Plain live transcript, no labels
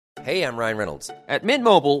Hey, I'm Ryan Reynolds. At Mint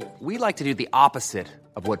Mobile, we like to do the opposite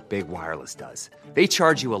of what Big Wireless does. They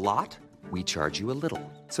charge you a lot, we charge you a little.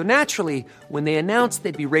 So naturally, when they announced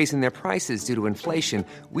they'd be raising their prices due to inflation,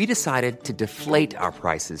 we decided to deflate our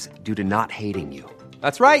prices due to not hating you.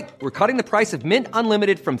 That's right. We're cutting the price of Mint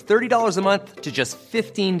Unlimited from $30 a month to just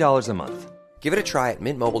 $15 a month. Give it a try at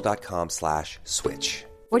mintmobile.com/switch.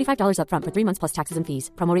 $45 up front for 3 months plus taxes and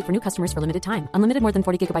fees. Promo rate for new customers for limited time. Unlimited more than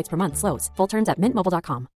 40 gigabytes per month. Slows full terms at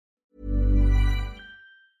mintmobile.com.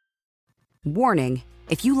 Warning,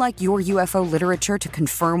 if you like your UFO literature to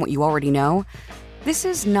confirm what you already know, this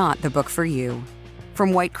is not the book for you.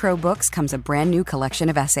 From White Crow Books comes a brand new collection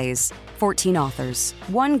of essays. 14 authors,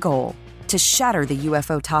 one goal, to shatter the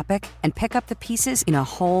UFO topic and pick up the pieces in a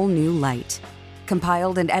whole new light.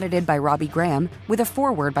 Compiled and edited by Robbie Graham, with a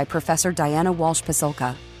foreword by Professor Diana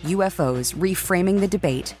Walsh-Pasulka, UFOs Reframing the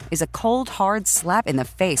Debate is a cold, hard slap in the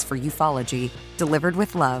face for ufology, delivered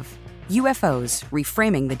with love. UFOs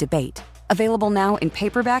Reframing the Debate. Available now in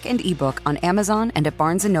paperback and ebook on Amazon and at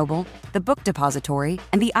Barnes & Noble, The Book Depository,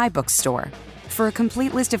 and the iBooks Store. For a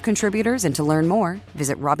complete list of contributors and to learn more,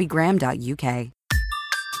 visit robbiegraham.uk.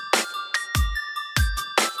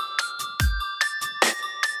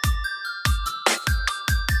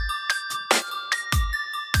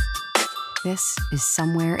 This is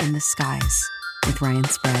Somewhere in the Skies with Ryan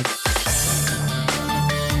Sprague.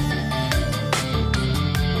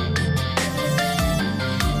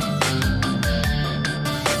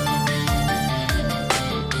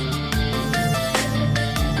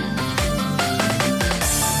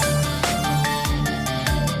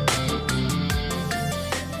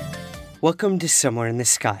 Welcome to Somewhere in the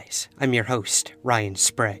Skies. I'm your host, Ryan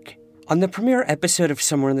Sprague. On the premiere episode of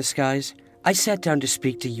Somewhere in the Skies, I sat down to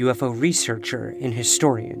speak to UFO researcher and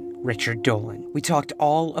historian Richard Dolan. We talked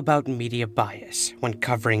all about media bias when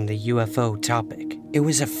covering the UFO topic. It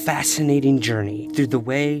was a fascinating journey through the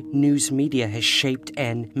way news media has shaped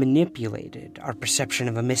and manipulated our perception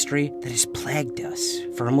of a mystery that has plagued us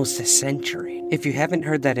for almost a century. If you haven't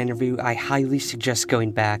heard that interview, I highly suggest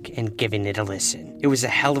going back and giving it a listen. It was a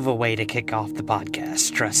hell of a way to kick off the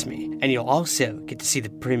podcast, trust me. And you'll also get to see the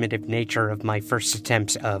primitive nature of my first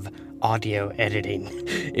attempts of audio editing.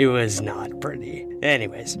 It was not pretty.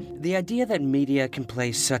 Anyways, the idea that media can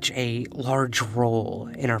play such a large role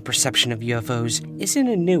in our perception of UFOs isn't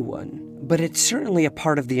a new one, but it's certainly a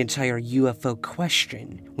part of the entire UFO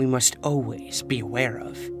question we must always be aware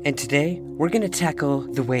of. And today, we're going to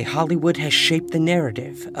tackle the way Hollywood has shaped the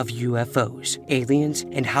narrative of UFOs, aliens,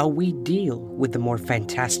 and how we deal with the more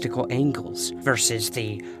fantastical angles versus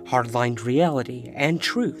the hardlined reality and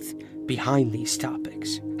truth behind these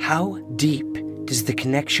topics. How deep does the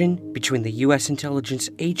connection between the U.S. intelligence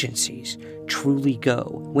agencies truly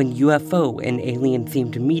go when UFO and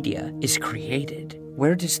alien-themed media is created?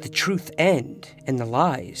 Where does the truth end and the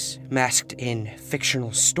lies, masked in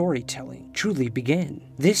fictional storytelling, truly begin?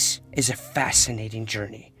 This is a fascinating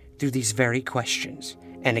journey through these very questions,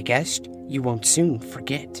 and a guest you won't soon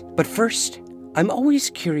forget. But first, I'm always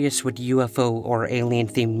curious what UFO or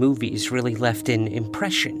alien-themed movies really left an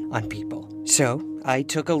impression on people. So, I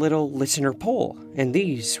took a little listener poll, and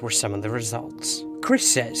these were some of the results. Chris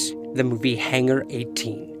says the movie Hangar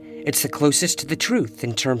 18. It's the closest to the truth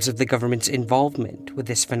in terms of the government's involvement with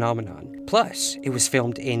this phenomenon. Plus, it was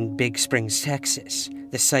filmed in Big Springs, Texas,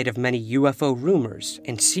 the site of many UFO rumors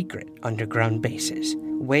and secret underground bases.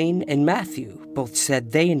 Wayne and Matthew both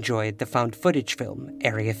said they enjoyed the found footage film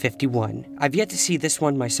Area 51. I've yet to see this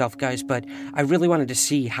one myself, guys, but I really wanted to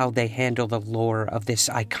see how they handle the lore of this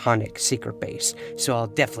iconic secret base, so I'll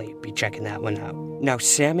definitely be checking that one out. Now,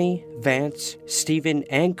 Sammy, Vance, Steven,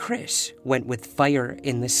 and Chris went with Fire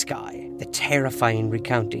in the Sky, the terrifying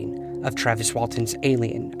recounting of Travis Walton's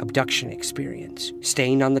alien abduction experience.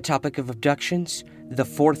 Staying on the topic of abductions, The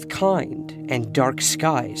Fourth Kind and Dark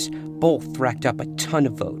Skies both racked up a ton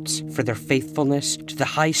of votes for their faithfulness to the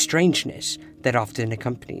high strangeness that often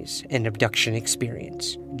accompanies an abduction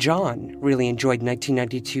experience. John really enjoyed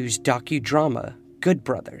 1992's docudrama Good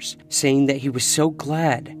Brothers, saying that he was so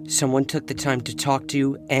glad someone took the time to talk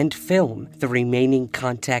to and film the remaining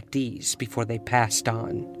contactees before they passed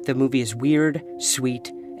on. The movie is weird,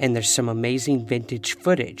 sweet, and there's some amazing vintage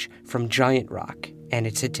footage from Giant Rock and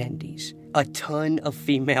its attendees. A ton of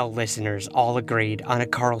female listeners all agreed on a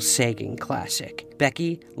Carl Sagan classic.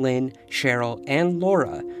 Becky, Lynn, Cheryl, and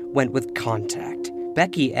Laura went with Contact.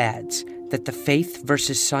 Becky adds that the faith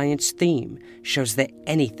versus science theme shows that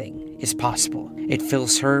anything is possible. It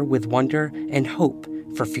fills her with wonder and hope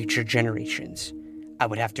for future generations. I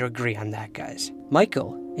would have to agree on that, guys.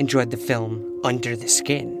 Michael enjoyed the film Under the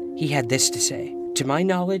Skin. He had this to say: To my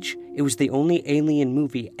knowledge, it was the only alien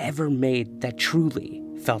movie ever made that truly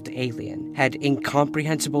felt alien, had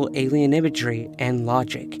incomprehensible alien imagery and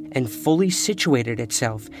logic, and fully situated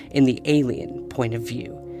itself in the alien point of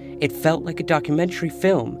view. It felt like a documentary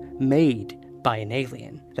film made by an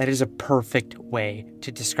alien. That is a perfect way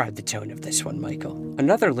to describe the tone of this one, Michael.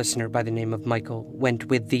 Another listener by the name of Michael went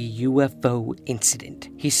with the UFO incident.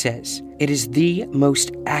 He says, "It is the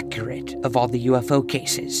most accurate of all the UFO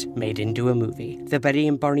cases made into a movie. The Betty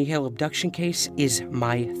and Barney Hill abduction case is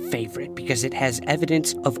my favorite because it has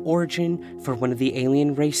evidence of origin for one of the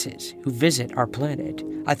alien races who visit our planet.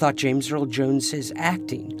 I thought James Earl Jones's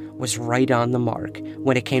acting was right on the mark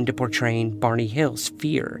when it came to portraying Barney Hill's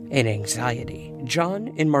fear and anxiety."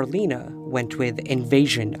 John and Marlena went with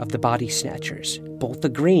Invasion of the Body Snatchers, both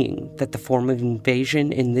agreeing that the form of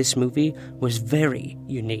invasion in this movie was very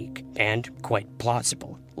unique and quite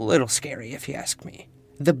plausible. A little scary, if you ask me.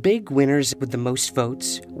 The big winners with the most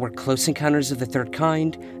votes were Close Encounters of the Third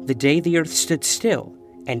Kind, The Day the Earth Stood Still,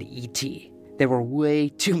 and E.T. There were way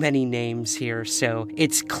too many names here, so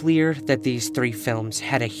it's clear that these three films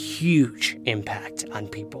had a huge impact on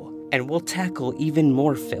people. And we'll tackle even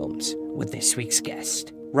more films with this week's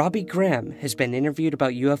guest. Robbie Graham has been interviewed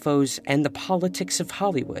about UFOs and the politics of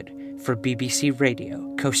Hollywood for BBC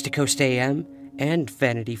Radio, Coast to Coast AM, and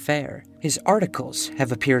Vanity Fair. His articles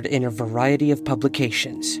have appeared in a variety of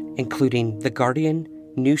publications, including The Guardian,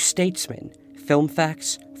 New Statesman, Film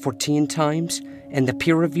Facts, Fortean Times, and the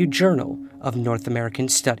peer-reviewed Journal of North American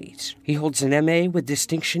Studies. He holds an MA with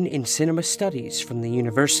distinction in cinema studies from the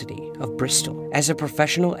University of Bristol. As a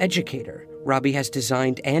professional educator, Robbie has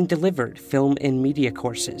designed and delivered film and media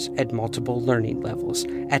courses at multiple learning levels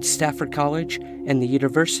at Stafford College and the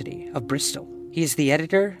University of Bristol. He is the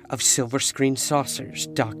editor of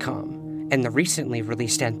SilverScreenSaucers.com and the recently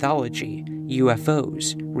released anthology,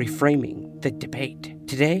 UFOs, Reframing the Debate.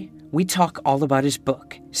 Today, we talk all about his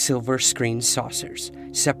book, Silver Screen Saucers,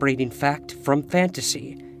 separating fact from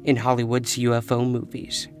fantasy in Hollywood's UFO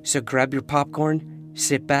movies. So grab your popcorn,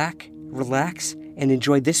 sit back, relax, and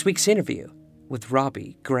enjoy this week's interview with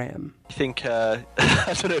Robbie Graham. I think, I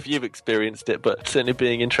don't know if you've experienced it, but certainly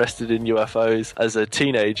being interested in UFOs as a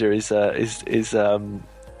teenager is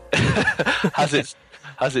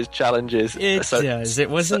has its challenges. It does. It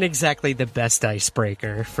wasn't exactly the best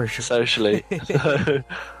icebreaker, for sure. Socially.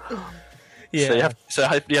 Yeah. So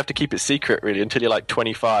you have to keep it secret, really, until you're like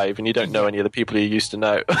 25 and you don't know any of the people you used to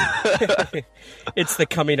know. It's the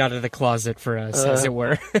coming out of the closet for us, as it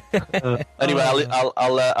were. Anyway,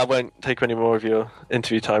 I won't take any more of your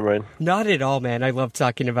interview time, Ryan. Not at all, man. I love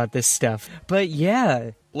talking about this stuff. But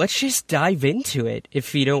yeah, let's just dive into it,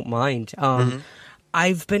 if you don't mind.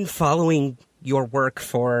 I've been following your work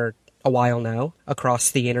for a while now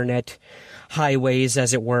across the internet highways,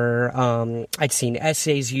 as it were. I'd seen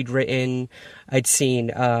essays you'd written, I'd seen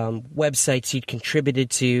websites you'd contributed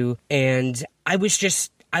to, and I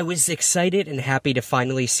was excited and happy to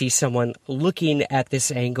finally see someone looking at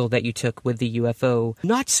this angle that you took with the UFO,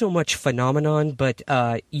 not so much phenomenon, but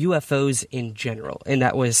UFOs in general, and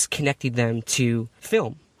that was connecting them to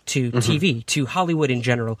film, to TV, to Hollywood in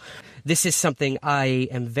general. This is something I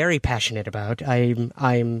am very passionate about.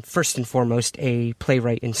 I'm first and foremost a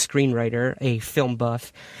playwright and screenwriter, a film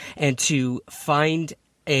buff, and to find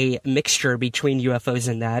a mixture between UFOs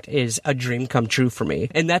and that is a dream come true for me.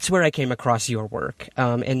 And that's where I came across your work.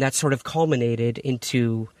 And that sort of culminated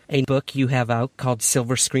into a book you have out called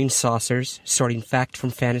Silver Screen Saucers, Sorting Fact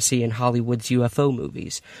from Fantasy in Hollywood's UFO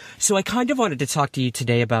Movies. So I kind of wanted to talk to you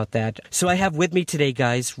today about that. So I have with me today,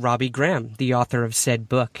 guys, Robbie Graham, the author of said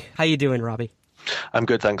book. How you doing, Robbie? I'm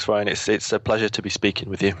good, thanks, Ryan. It's a pleasure to be speaking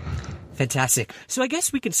with you. Fantastic. So I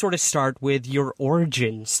guess we can sort of start with your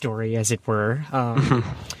origin story, as it were.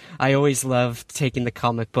 I always love taking the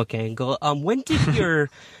comic book angle. When did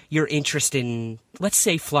your interest in, let's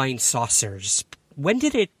say, flying saucers, when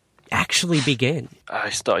did it actually begin? I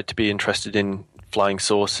started to be interested in flying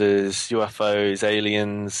saucers, UFOs,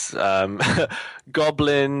 aliens,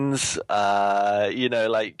 goblins,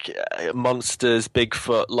 monsters,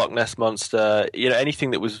 Bigfoot, Loch Ness Monster,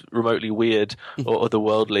 anything that was remotely weird or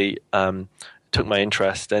otherworldly took my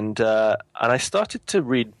interest. And I started to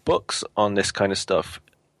read books on this kind of stuff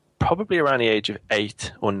probably around the age of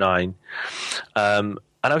 8 or 9. And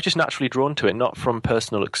I was just naturally drawn to it, not from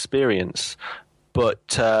personal experience,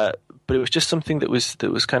 but it was just something that was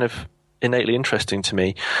kind of innately interesting to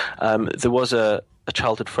me. There was a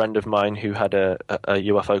childhood friend of mine who had a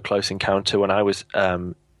UFO close encounter when I was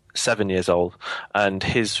 7 years old, and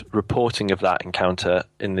his reporting of that encounter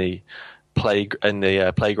in the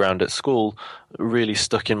playground at school really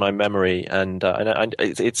stuck in my memory, and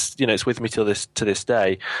it's it's with me to this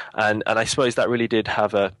day, and I suppose that really did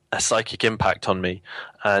have a psychic impact on me,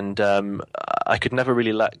 and I could never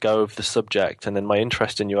really let go of the subject, and then my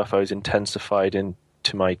interest in UFOs intensified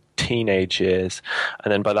into my teenage years,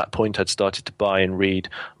 and then by that point I'd started to buy and read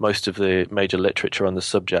most of the major literature on the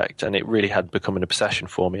subject, and it really had become an obsession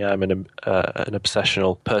for me. I'm an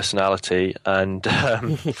obsessional personality, and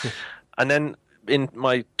and then in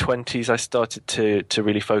my 20s I started to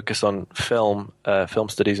really focus on film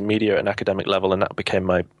studies and media at an academic level, and that became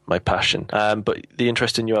my passion. But the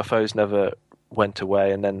interest in UFOs never went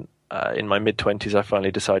away, and then in my mid-20s I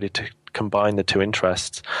finally decided to combine the two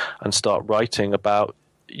interests and start writing about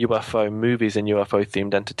UFO movies and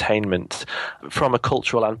UFO-themed entertainment from a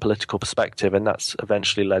cultural and political perspective, and that's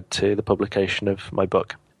eventually led to the publication of my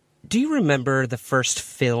book. Do you remember the first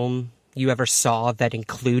film you ever saw that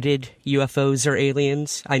included UFOs or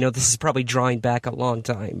aliens? I know this is probably drawing back a long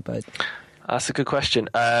time, but... That's a good question.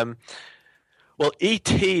 Well,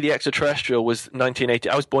 E.T. the Extraterrestrial was 1980.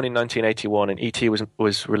 I was born in 1981, and E.T.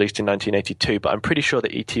 was released in 1982. But I'm pretty sure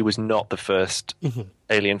that E.T. was not the first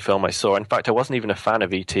alien film I saw. In fact, I wasn't even a fan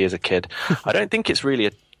of E.T. as a kid. I don't think it's really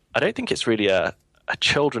a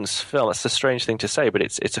children's film. That's a strange thing to say, but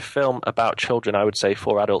it's a film about children, I would say,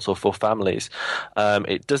 for adults or for families.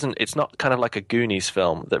 It's not kind of like a Goonies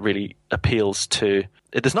film that really appeals to...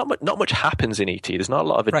 There's not much happens in E.T. There's not a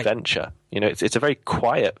lot of adventure. Right. It's a very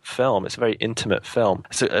quiet film. It's a very intimate film.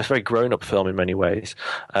 It's a very grown-up film in many ways,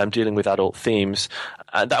 dealing with adult themes.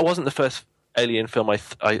 And that wasn't the first alien film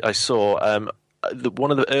I saw.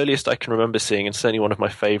 One of the earliest I can remember seeing, and certainly one of my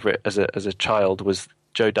favorite as a child, was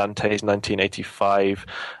Joe Dante's 1985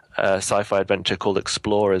 sci-fi adventure called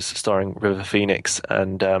Explorers, starring River Phoenix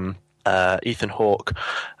and Ethan Hawke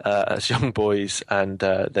as young boys, and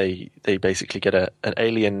they basically get an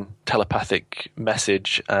alien telepathic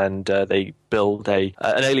message, and they build they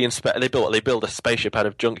build a spaceship out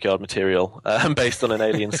of junkyard material based on an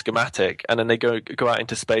alien schematic, and then they go out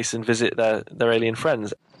into space and visit their alien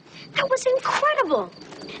friends. That was incredible.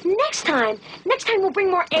 Next time we'll bring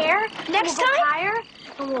more air. Next time, go higher,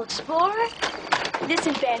 and we'll explore.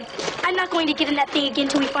 Listen, Ben, I'm not going to get in that thing again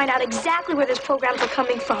until we find out exactly where those programs are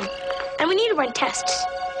coming from. And we need to run tests.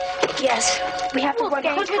 Yes, we have to run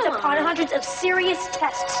hundreds upon hundreds of serious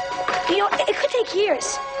tests. It could take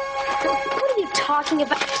years. What are you talking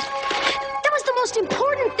about? That was the most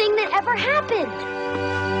important thing that ever happened.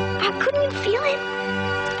 Couldn't you feel it?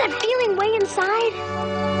 That feeling way inside?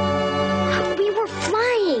 We were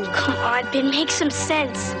flying. Come on, Ben, make some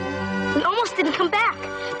sense. We almost didn't come back,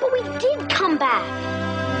 but we did come back.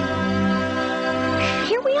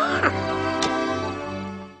 Here we are.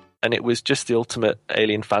 And it was just the ultimate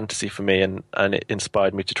alien fantasy for me, and it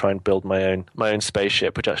inspired me to try and build my own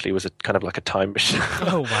spaceship, which actually was a kind of like a time machine.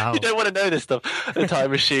 Oh, wow. You don't want to know this stuff. A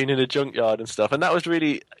time machine in a junkyard and stuff. And that was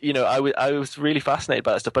really, I was really fascinated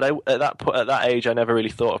by that stuff. But at that age, I never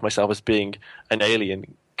really thought of myself as being an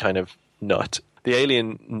alien kind of nut. The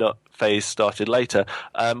alien nut phase started later,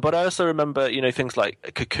 but I also remember, things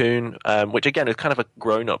like Cocoon, which again is kind of a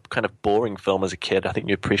grown-up, kind of boring film as a kid. I think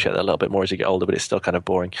you appreciate that a little bit more as you get older, but it's still kind of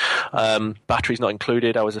boring. Batteries Not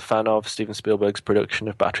Included, I was a fan of Steven Spielberg's production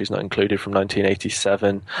of Batteries Not Included from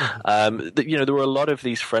 1987. There were a lot of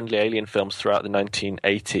these friendly alien films throughout the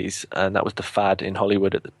 1980s, and that was the fad in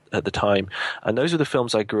Hollywood at the time. And those are the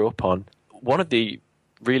films I grew up on. One of the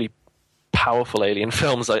really powerful alien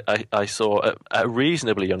films I saw at a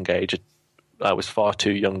reasonably young age, I was far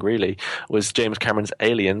too young really, was James Cameron's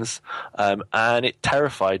Aliens, and it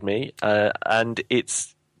terrified me, and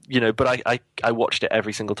it's, but I watched it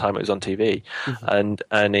every single time it was on TV, and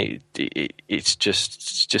it's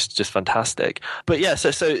just fantastic. But yeah,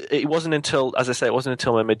 so it wasn't until, as I say, it wasn't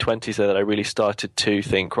until my mid-20s that I really started to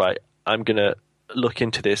think, right, I'm going to look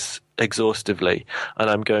into this exhaustively, and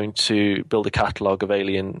I'm going to build a catalogue of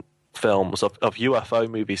alien films, of UFO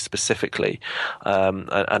movies specifically, and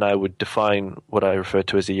I would define what I refer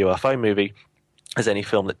to as a UFO movie as any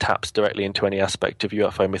film that taps directly into any aspect of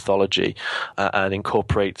UFO mythology and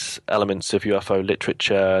incorporates elements of UFO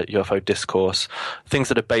literature, UFO discourse, things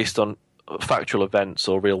that are based on factual events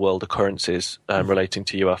or real world occurrences relating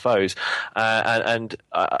to UFOs,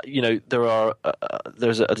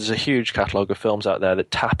 there's a huge catalogue of films out there that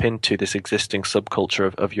tap into this existing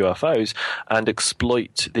subculture of UFOs and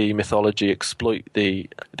exploit the mythology, exploit the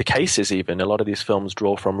cases. Even a lot of these films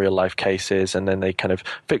draw from real life cases, and then they kind of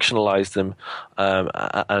fictionalize them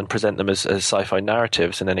and present them as sci-fi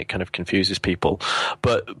narratives, and then it kind of confuses people.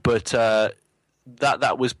 But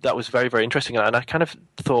that was very, very interesting, and I kind of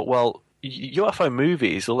thought, well, UFO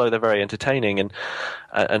movies, although they're very entertaining,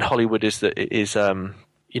 and Hollywood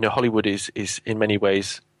Hollywood is in many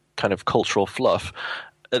ways kind of cultural fluff.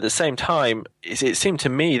 At the same time, it seemed to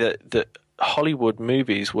me that Hollywood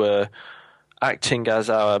movies were acting as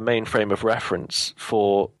our main frame of reference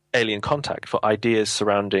for alien contact, for ideas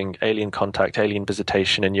surrounding alien contact, alien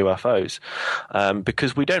visitation, and UFOs,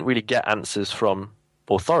 because we don't really get answers from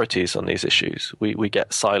authorities on these issues. We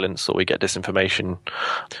get silence, or we get disinformation.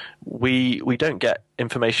 We don't get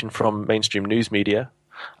information from mainstream news media.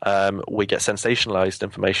 We get sensationalized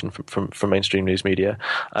information from mainstream news media.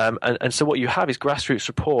 And so what you have is grassroots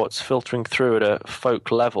reports filtering through at a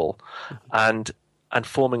folk level and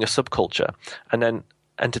forming a subculture. And then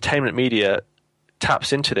entertainment media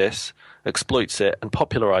taps into this, exploits it, and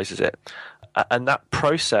popularizes it. And that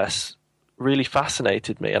process really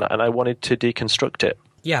fascinated me, and I wanted to deconstruct it.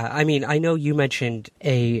 Yeah, I mean, I know you mentioned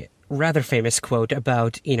a rather famous quote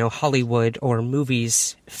about, Hollywood or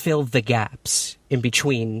movies fill the gaps in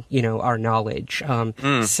between, our knowledge.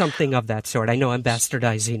 Something of that sort. I know I'm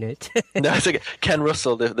bastardizing it. No, it's okay. Ken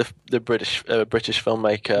Russell, the British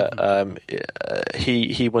filmmaker,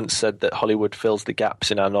 he once said that Hollywood fills the gaps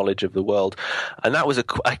in our knowledge of the world, and that was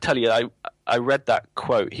I tell you, I read that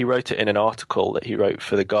quote. He wrote it in an article that he wrote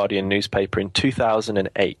for the Guardian newspaper in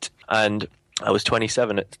 2008, and I was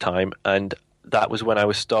 27 at the time, and that was when I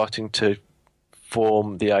was starting to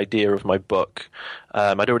form the idea of my book.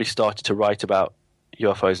 I'd already started to write about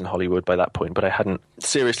UFOs in Hollywood by that point, but I hadn't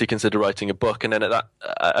seriously considered writing a book. And then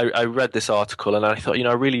I read this article, and I thought,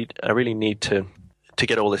 I really need to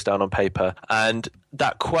get all this down on paper. And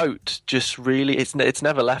that quote just really, it's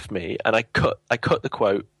never left me. And I cut the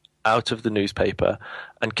quote out of the newspaper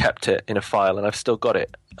and kept it in a file, and I've still got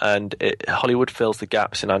it. And Hollywood fills the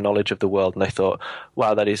gaps in our knowledge of the world. And I thought,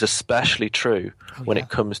 wow, that is especially true when it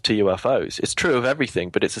comes to UFOs. It's true of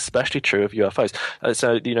everything, but it's especially true of UFOs.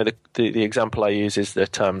 So, the example I use is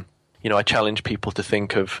that, I challenge people to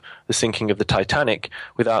think of the sinking of the Titanic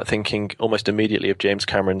without thinking almost immediately of James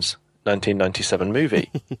Cameron's 1997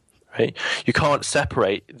 movie, right? You can't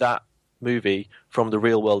separate that movie from the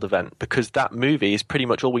real world event, because that movie is pretty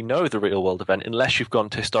much all we know of the real world event, unless you've gone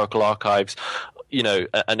to historical archives,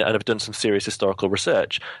 and have done some serious historical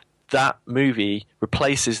research. That movie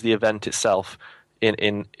replaces the event itself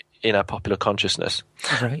in our popular consciousness.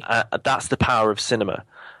 Right. That's the power of cinema.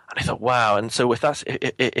 And I thought, wow. And so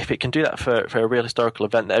if it can do that for a real historical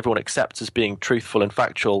event that everyone accepts as being truthful and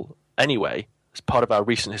factual anyway, as part of our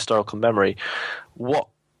recent historical memory, what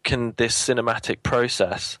can this cinematic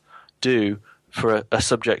process do for a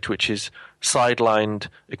subject which is sidelined,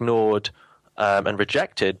 ignored, and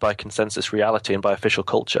rejected by consensus reality and by official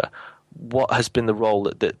culture? What has been the role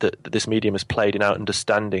that this medium has played in our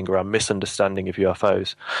understanding or our misunderstanding of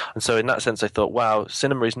UFOs? And so in that sense, I thought, wow,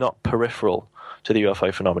 cinema is not peripheral to the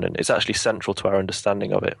UFO phenomenon. It's actually central to our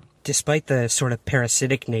understanding of it. Despite the sort of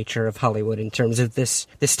parasitic nature of Hollywood in terms of this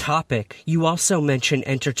topic, you also mention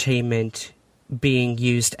entertainment being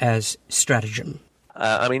used as stratagem.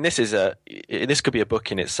 This could be a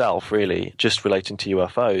book in itself, really, just relating to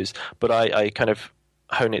UFOs. But I kind of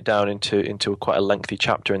hone it down into quite a lengthy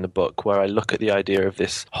chapter in the book, where I look at the idea of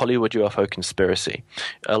this Hollywood UFO conspiracy.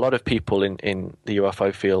 A lot of people in the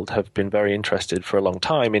UFO field have been very interested for a long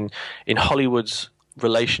time in Hollywood's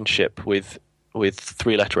relationship with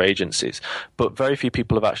three-letter agencies, but very few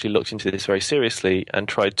people have actually looked into this very seriously and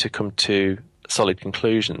tried to come to solid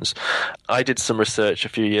conclusions. I did some research a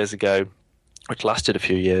few years ago, which lasted a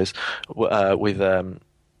few years, with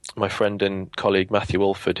my friend and colleague Matthew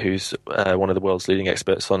Wolford, who's one of the world's leading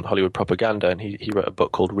experts on Hollywood propaganda, and he wrote a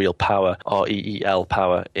book called Real Power, REEL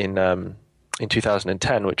Power, in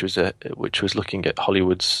 2010, which was looking at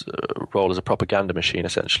Hollywood's role as a propaganda machine,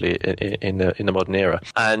 essentially in the modern era.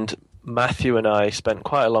 And Matthew and I spent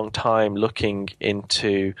quite a long time looking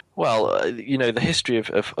into, the history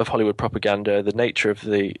of Hollywood propaganda, the nature of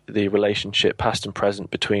the relationship, past and present,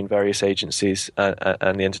 between various agencies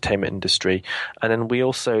and the entertainment industry. And then we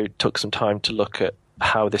also took some time to look at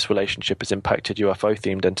how this relationship has impacted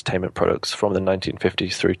UFO-themed entertainment products from the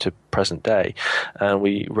 1950s through to present day. And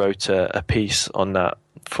we wrote a piece on that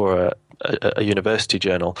for a university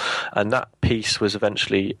journal. And that piece was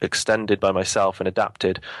eventually extended by myself and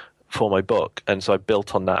adapted for my book, and so I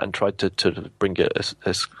built on that and tried to bring it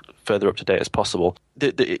as further up to date as possible.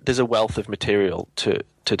 There's a wealth of material to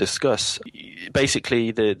discuss.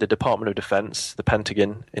 Basically, the Department of Defense, the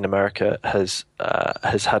Pentagon in America, has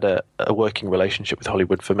had a working relationship with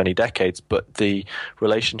Hollywood for many decades, but the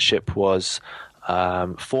relationship was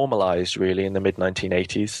formalized really in the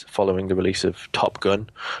mid-1980s following the release of Top Gun,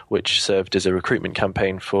 which served as a recruitment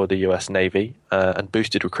campaign for the US Navy and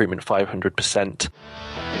boosted recruitment 500%.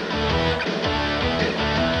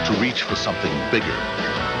 To reach for something bigger,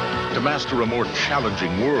 to master a more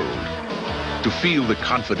challenging world, to feel the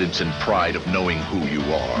confidence and pride of knowing who you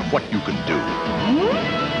are, what you can do.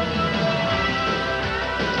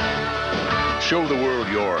 Show the world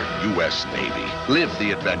your U.S. Navy. Live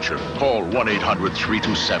the adventure. Call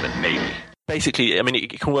 1-800-327-NAVY. Basically, I mean,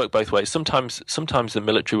 it can work both ways. Sometimes the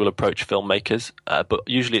military will approach filmmakers, but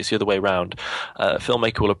usually it's the other way around. A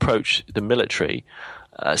filmmaker will approach the military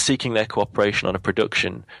seeking their cooperation on a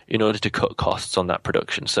production in order to cut costs on that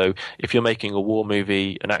production. So if you're making a war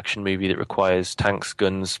movie, an action movie that requires tanks,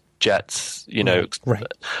 guns, jets,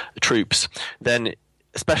 troops, then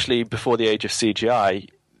especially before the age of CGI,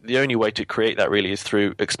 the only way to create that really is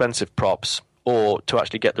through expensive props or to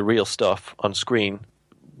actually get the real stuff on screen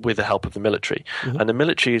with the help of the military. Mm-hmm. And the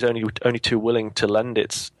military is only too willing to lend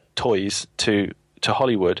its toys to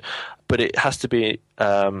Hollywood, but it has to be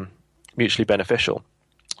mutually beneficial.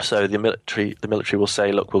 So the military will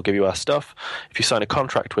say, look, we'll give you our stuff if you sign a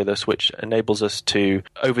contract with us, which enables us to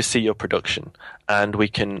oversee your production, and we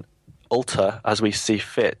can alter as we see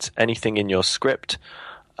fit anything in your script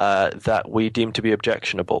that we deem to be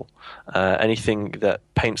objectionable, anything that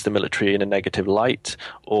paints the military in a negative light,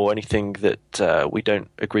 or anything that we don't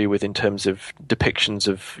agree with in terms of depictions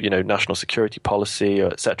of national security policy,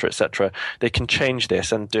 or et cetera, they can change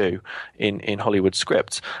this and do in Hollywood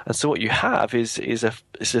scripts. And so what you have is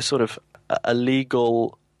a sort of a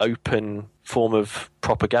legal, open form of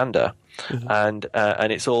propaganda, mm-hmm. and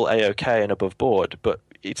it's all A-OK and above board, but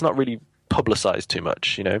it's not really publicized too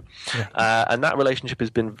much, Yeah. And that relationship has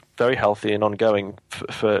been very healthy and ongoing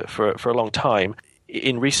for a long time.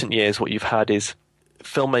 In recent years, what you've had is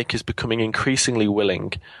filmmakers becoming increasingly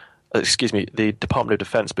willing, the Department of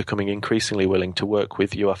Defense becoming increasingly willing to work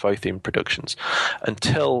with UFO-themed productions.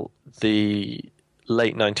 Until the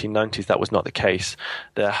late 1990s, that was not the case.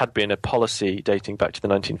 There had been a policy dating back to the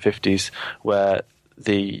 1950s where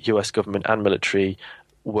the US government and military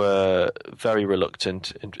were very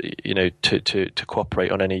reluctant, to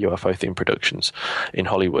cooperate on any UFO-themed productions in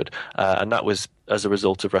Hollywood, and that was as a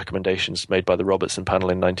result of recommendations made by the Robertson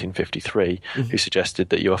panel in 1953, mm-hmm. who suggested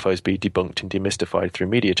that UFOs be debunked and demystified through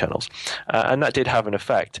media channels, and that did have an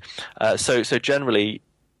effect. So generally,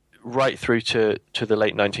 right through to the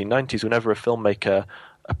late 1990s, whenever a filmmaker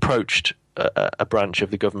approached a branch of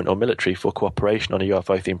the government or military for cooperation on a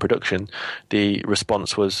UFO-themed production, the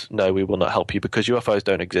response was, no, we will not help you because UFOs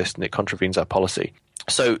don't exist and it contravenes our policy.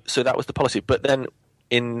 So that was the policy. But then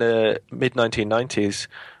in the mid-1990s,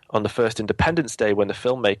 on the first Independence Day, when the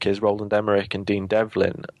filmmakers Roland Emmerich and Dean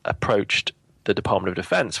Devlin approached the Department of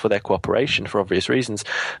Defense for their cooperation for obvious reasons,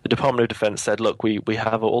 the Department of Defense said, look, we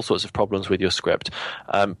have all sorts of problems with your script,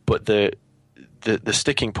 but the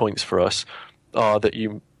sticking points for us are that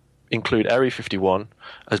you include Area 51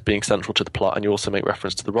 as being central to the plot, and you also make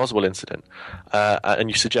reference to the Roswell incident, and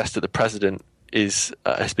you suggest that the president has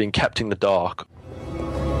been kept in the dark.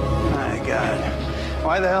 My God.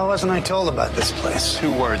 Why the hell wasn't I told about this place?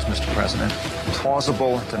 2 words, Mr. President.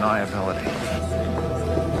 Plausible deniability.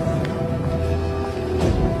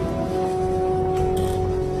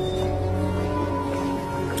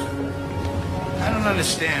 I don't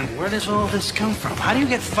understand. Where does all this come from? How do you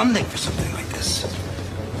get funding for something like this?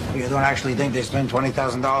 You don't actually think they spend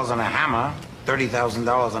 $20,000 on a hammer,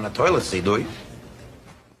 $30,000 on a toilet seat, do you?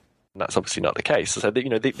 That's obviously not the case. So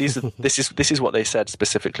this is what they said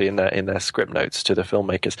specifically in their script notes to the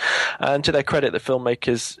filmmakers. And to their credit, the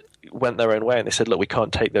filmmakers went their own way and they said, look, we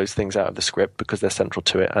can't take those things out of the script because they're central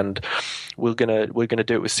to it, and we're gonna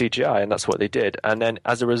do it with CGI, and that's what they did. And then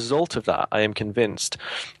as a result of that, I am convinced,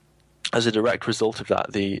 as a direct result of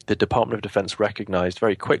that, the Department of Defense recognized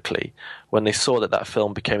very quickly, when they saw that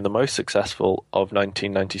film became the most successful of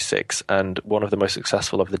 1996 and one of the most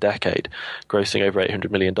successful of the decade, grossing over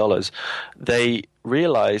 $800 million, they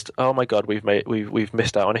realized, oh my God, we've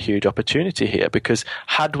missed out on a huge opportunity here, because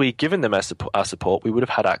had we given them our support, we would have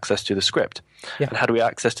had access to the script. Yeah. And had we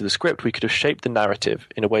access to the script, we could have shaped the narrative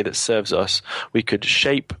in a way that serves us. We could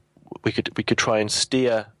try and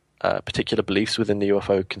steer particular beliefs within the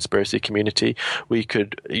UFO conspiracy community. We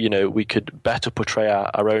could better portray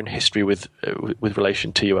our own history with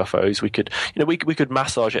relation to UFOs. We could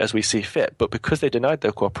massage it as we see fit. But because they denied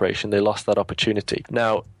their cooperation, they lost that opportunity.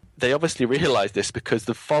 Now, they obviously realized this because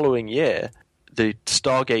the following year, the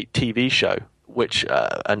Stargate TV show, which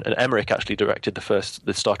and Emmerich actually directed the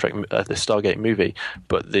Stargate movie,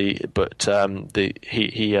 but he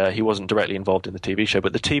wasn't directly involved in the TV show.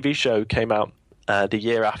 But the TV show came out the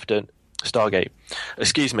year after Stargate.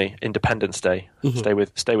 Excuse me, Independence Day.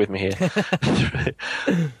 Stay with me here.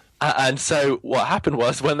 And so what happened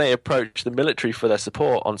was, when they approached the military for their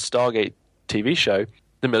support on Stargate TV show,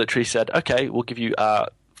 the military said, okay, we'll give you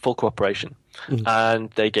full cooperation.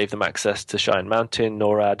 And they gave them access to Cheyenne Mountain,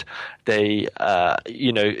 NORAD. They,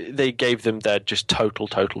 they gave them their just total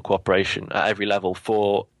cooperation at every level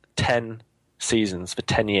for 10 seasons, for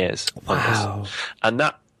 10 years. Wow. And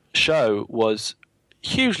that show was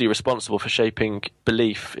hugely responsible for shaping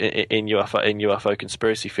belief in UFO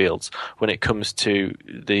conspiracy fields when it comes to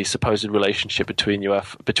the supposed relationship between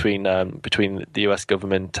the US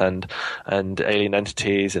government and alien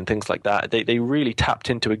entities and things like that. They really tapped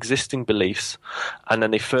into existing beliefs, and then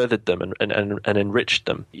they furthered them and enriched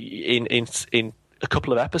them in a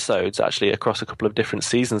couple of episodes. Actually, across a couple of different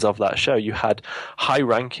seasons of that show, you had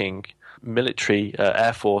high-ranking military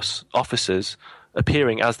Air Force officers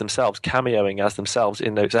appearing as themselves, cameoing as themselves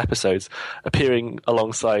in those episodes, appearing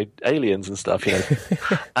alongside aliens and stuff,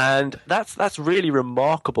 and that's really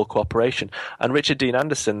remarkable cooperation. And Richard Dean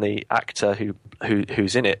Anderson, the actor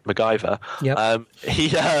who's in it, MacGyver,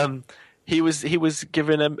 he was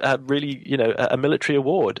given a really a military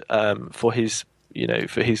award for his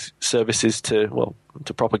services to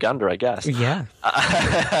propaganda, I guess. Yeah.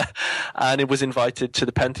 And it was invited to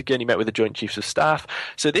the Pentagon. He met with the Joint Chiefs of Staff.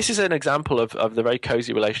 So this is an example of the very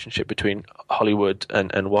cozy relationship between Hollywood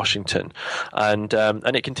and Washington. And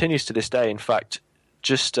it continues to this day. In fact,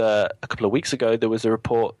 just a couple of weeks ago, there was a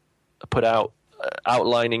report put out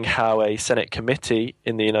outlining how a Senate committee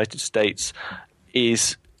in the United States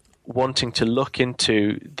is wanting to look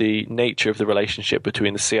into the nature of the relationship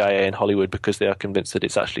between the CIA and Hollywood, because they are convinced that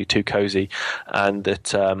it's actually too cozy, and that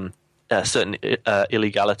certain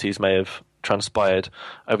illegalities may have transpired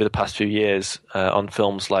over the past few years on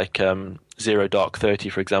films like Zero Dark 30,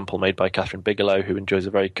 for example, made by Catherine Bigelow, who enjoys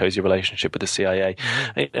a very cozy relationship with the CIA.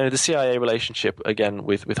 The CIA relationship, again,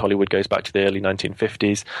 with Hollywood goes back to the early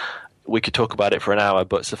 1950s. We could talk about it for an hour,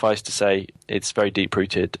 but suffice to say, it's very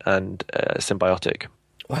deep-rooted and symbiotic.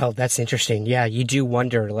 Wow, that's interesting. Yeah, you do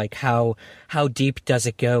wonder, like, how deep does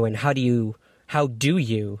it go, and how do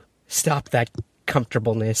you stop that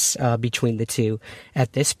comfortableness between the two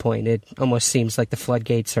at this point? It almost seems like the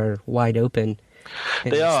floodgates are wide open.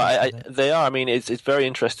 They are. I mean, it's very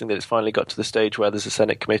interesting that it's finally got to the stage where there's a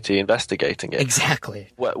Senate committee investigating it. Exactly.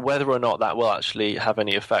 Whether or not that will actually have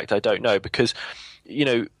any effect, I don't know, because,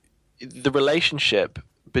 the relationship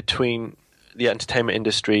between the entertainment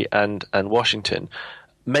industry and Washington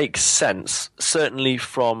makes sense, certainly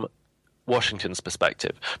from Washington's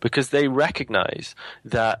perspective, because they recognize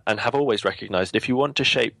that, and have always recognized, if you want to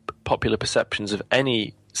shape popular perceptions of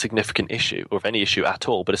any significant issue, or of any issue at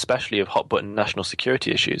all, but especially of hot-button national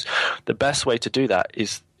security issues, the best way to do that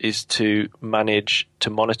is to manage,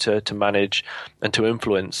 to monitor, to manage, and to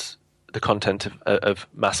influence the content of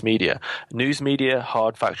mass media, news media,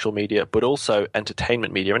 hard factual media, but also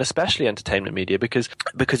entertainment media, and especially entertainment media, because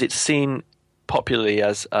it's seen popularly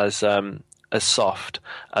as soft,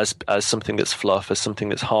 as something that's fluff, as something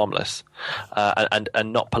that's harmless,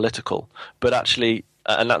 and not political. But actually,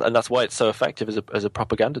 and that's why it's so effective as a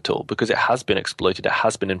propaganda tool, because it has been exploited, it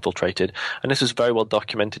has been infiltrated, and this was very well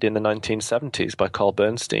documented in the 1970s by Carl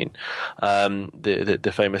Bernstein,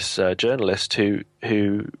 the famous journalist who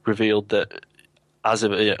revealed that as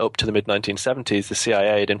of up to the mid 1970s, the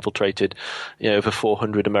CIA had infiltrated over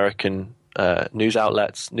 400 American news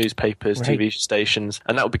outlets, newspapers, right. TV stations,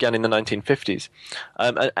 and that began in the 1950s.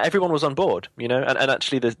 And everyone was on board, and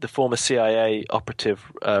actually the former CIA operative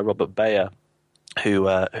Robert Bayer,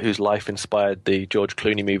 whose life inspired the George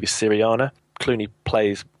Clooney movie Syriana. Clooney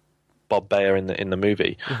plays Bob Bayer in the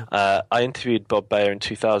movie. Mm-hmm. I interviewed Bob Bayer in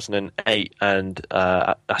 2008 and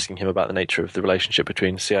asking him about the nature of the relationship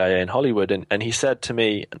between CIA and Hollywood, and he said to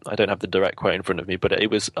me, I don't have the direct quote in front of me, but it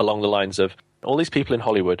was along the lines of, all these people in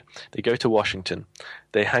Hollywood, they go to Washington,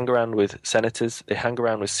 they hang around with senators, they hang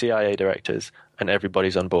around with CIA directors, and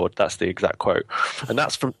everybody's on board. That's the exact quote, and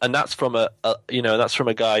that's from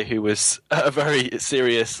a guy who was a very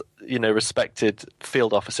serious, respected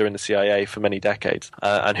field officer in the CIA for many decades,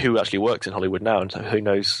 and who actually works in Hollywood now, and who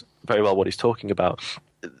knows very well what he's talking about.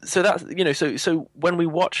 So that's so when we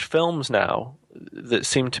watch films now that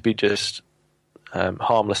seem to be just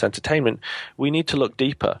harmless entertainment, we need to look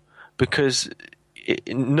deeper, because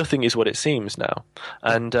nothing is what it seems now,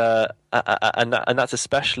 and and that's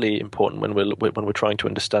especially important when we're trying to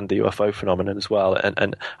understand the UFO phenomenon as well,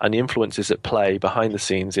 and the influences at play behind the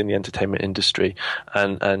scenes in the entertainment industry,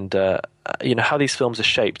 and how these films are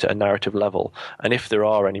shaped at a narrative level, and if there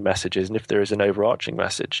are any messages, and if there is an overarching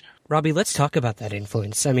message. Robbie, let's talk about that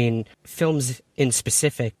influence. I mean, films in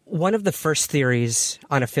specific. One of the first theories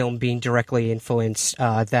on a film being directly influenced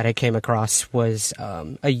that I came across was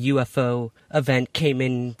a UFO event came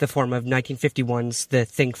in the form of 1951's The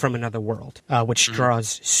Thing from Another World, which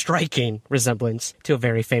draws striking resemblance to a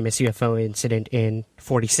very famous UFO incident in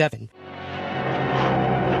 47.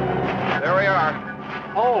 There we are.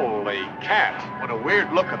 Holy cat. What a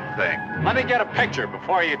weird-looking thing. Let me get a picture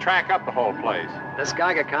before you track up the whole place. This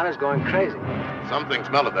Geiger counter's going crazy. Something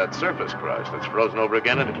smelled of that surface crush that's frozen over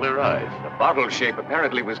again into clear ice. The bottle shape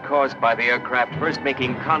apparently was caused by the aircraft first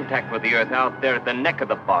making contact with the Earth out there at the neck of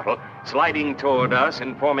the bottle, sliding toward us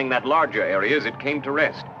and forming that larger area as it came to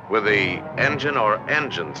rest. With the engine or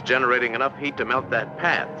engines generating enough heat to melt that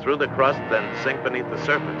path through the crust, then sink beneath the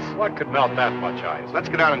surface. What could melt that much ice? Let's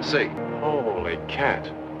get down and see. Holy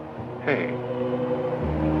cat. Hey.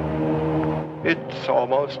 It's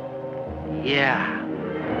almost... Yeah.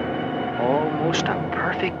 Almost a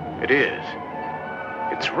perfect... It is.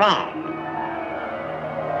 It's round.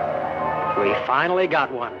 We finally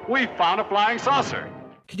got one. We found a flying saucer.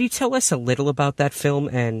 Could you tell us a little about that film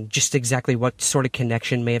and just exactly what sort of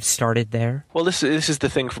connection may have started there? Well, this is The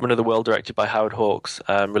Thing from Another World, directed by Howard Hawks,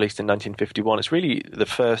 released in 1951. It's really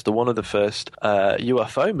one of the first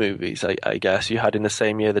UFO movies, I guess, you had in the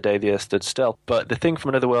same year, The Day the Earth Stood Still. But The Thing from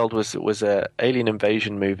Another World was an alien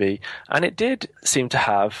invasion movie, and it did seem to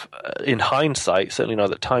have, in hindsight, certainly not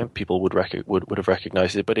at the time people would have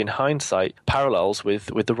recognized it, but in hindsight, parallels with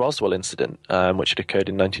the Roswell incident, which had occurred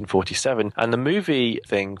in 1947. And the movie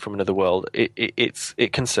Thing from Another World,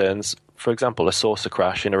 it concerns, for example, a saucer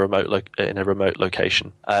crash in a remote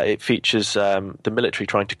location. It features the military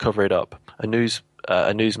trying to cover it up, a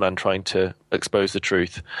newsman trying to expose the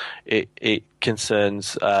truth. It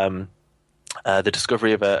concerns the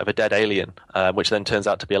discovery of a dead alien, which then turns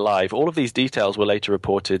out to be alive. All of these details were later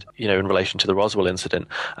reported, in relation to the Roswell incident,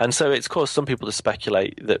 and so it's caused some people to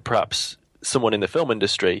speculate that perhaps someone in the film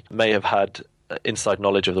industry may have had inside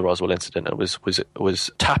knowledge of the Roswell incident and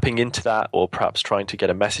was tapping into that, or perhaps trying to get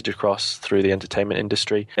a message across through the entertainment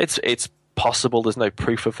industry. It's possible. There's no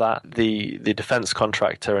proof of that. The defense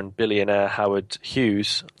contractor and billionaire Howard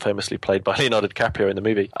Hughes, famously played by Leonardo DiCaprio in the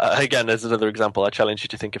movie. Again, there's another example. I challenge you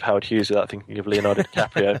to think of Howard Hughes without thinking of Leonardo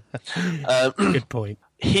DiCaprio. Good point.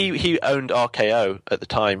 He owned RKO at the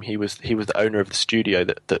time. He was the owner of the studio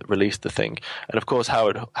that released The Thing, and of course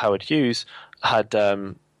Howard Hughes had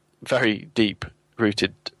very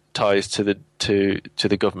deep-rooted ties to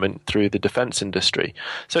the government through the defense industry.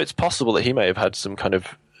 So it's possible that he may have had some kind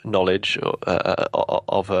of knowledge of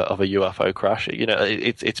a UFO crash.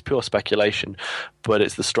 It's pure speculation, but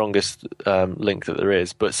it's the strongest link that there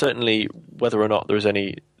is. But certainly, whether or not there is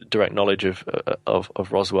any direct knowledge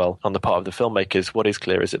of Roswell on the part of the filmmakers, what is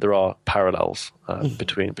clear is that there are parallels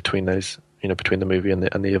between those. Between the movie and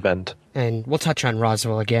the event. And we'll touch on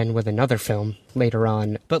Roswell again with another film later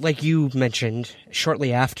on. But like you mentioned,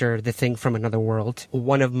 shortly after The Thing from Another World,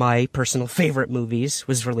 one of my personal favorite movies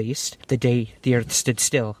was released, The Day the Earth Stood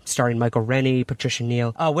Still, starring Michael Rennie, Patricia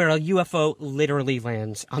Neal, where a UFO literally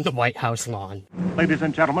lands on the White House lawn. Ladies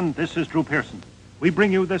and gentlemen, this is Drew Pearson. We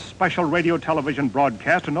bring you this special radio-television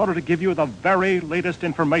broadcast in order to give you the very latest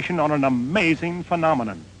information on an amazing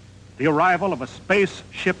phenomenon, the arrival of a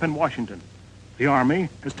spaceship in Washington. The Army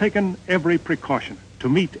has taken every precaution to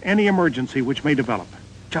meet any emergency which may develop.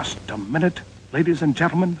 Just a minute, ladies and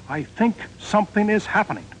gentlemen, I think something is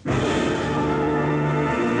happening.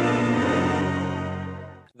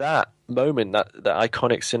 That moment, that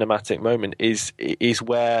iconic cinematic moment, is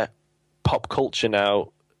where pop culture now,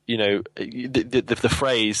 the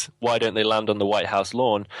phrase "Why don't they land on the White House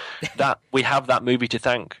lawn?" that we have that movie to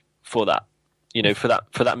thank for that.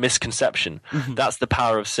 For that misconception. Mm-hmm. That's the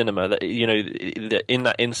power of cinema. That in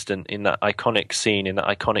that instant, in that iconic scene, in that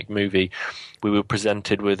iconic movie, we were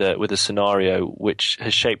presented with a scenario which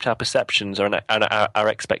has shaped our perceptions and our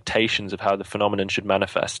expectations of how the phenomenon should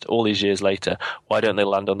manifest. All these years later, why don't they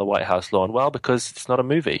land on the White House lawn? Well, because it's not a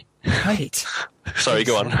movie. Right. Sorry,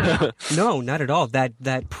 go on. No, not at all.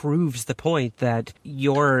 That proves the point that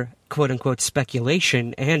your quote-unquote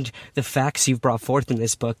speculation and the facts you've brought forth in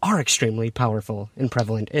this book are extremely powerful and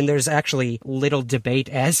prevalent. And there's actually little debate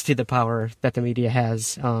as to the power that the media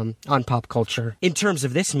has on pop culture. In terms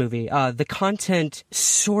of this movie, the content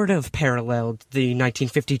sort of paralleled the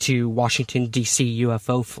 1952 Washington, D.C.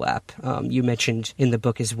 UFO flap you mentioned in the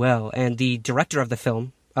book as well. And the director of the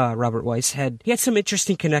film, Robert Weiss had some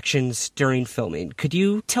interesting connections during filming. Could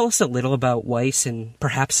you tell us a little about Weiss and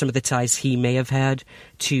perhaps some of the ties he may have had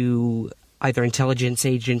to either intelligence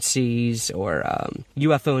agencies or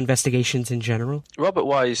UFO investigations in general? Robert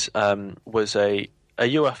Weiss was a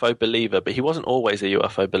UFO believer, but he wasn't always a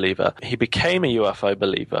UFO believer. He became a UFO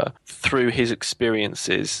believer through his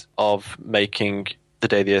experiences of making The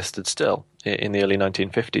Day the Earth Stood Still in the early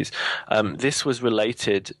 1950s. This was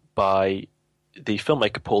related by the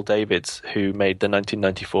filmmaker Paul Davids, who made the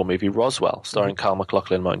 1994 movie Roswell, starring Kyle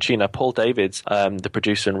MacLachlan and Martin Sheen. Now, Paul Davids, the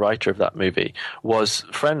producer and writer of that movie, was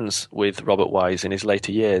friends with Robert Wise in his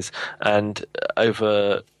later years. And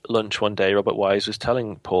over lunch one day, Robert Wise was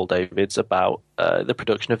telling Paul Davids about the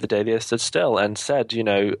production of The Day the Earth Stood Still, and said,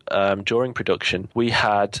 during production, we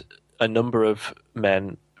had a number of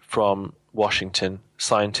men from Washington,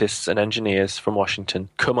 scientists and engineers from Washington,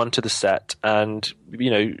 come onto the set and,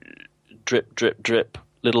 drip, drip, drip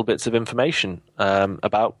little bits of information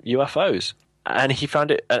about UFOs. And he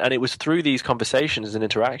found it, and it was through these conversations and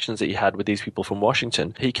interactions that he had with these people from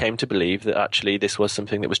Washington, he came to believe that actually this was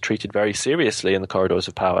something that was treated very seriously in the corridors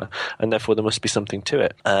of power, and therefore there must be something to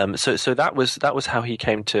it. So that was how he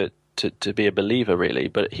came to be a believer, really.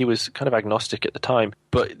 But he was kind of agnostic at the time.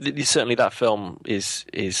 But certainly that film is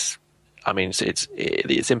I mean,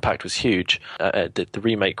 its impact was huge. The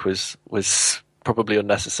remake was probably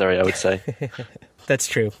unnecessary, I would say. That's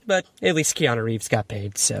true. But at least Keanu Reeves got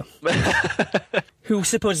paid, so. Who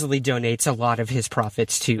supposedly donates a lot of his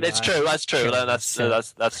profits to... That's true. That's true. That's true.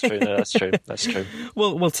 That's true.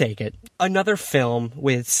 We'll take it. Another film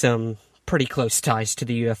with some pretty close ties to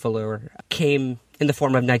the UFO lore came in the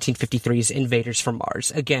form of 1953's Invaders from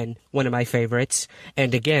Mars. Again, one of my favorites,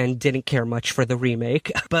 and again, didn't care much for the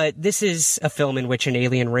remake. But this is a film in which an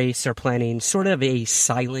alien race are planning sort of a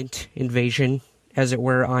silent invasion, as it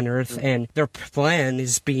were, on Earth, and their plan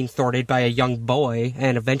is being thwarted by a young boy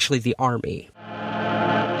and eventually the army.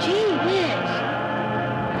 Gee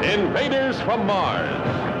whiz! Invaders from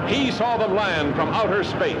Mars. He saw them land from outer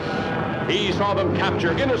space. He saw them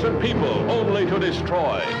capture innocent people only to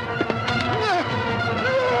destroy.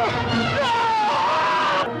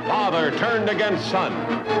 Father turned against son.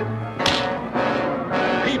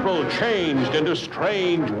 People changed into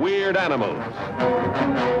strange, weird animals.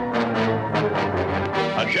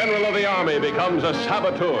 A general of the army becomes a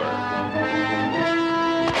saboteur.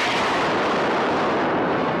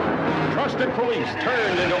 Trusted police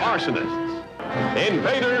turned into arsonists.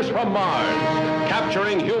 Invaders from Mars,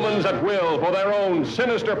 capturing humans at will for their own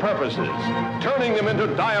sinister purposes, turning them into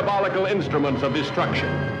diabolical instruments of destruction.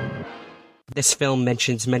 This film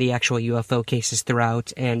mentions many actual UFO cases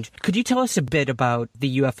throughout, and could you tell us a bit about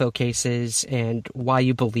the UFO cases and why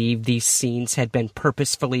you believe these scenes had been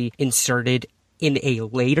purposefully inserted in a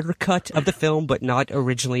later cut of the film, but not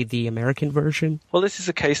originally the American version? Well, this is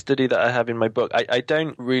a case study that I have in my book. I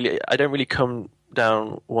don't really come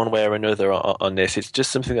down one way or another on this. It's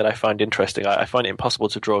just something that I find interesting. I find it impossible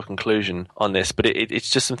to draw a conclusion on this, but it's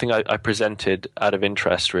just something I presented out of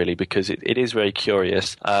interest, really, because it is very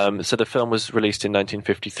curious. So the film was released in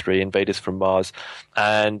 1953, Invaders from Mars,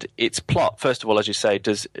 and its plot, first of all, as you say,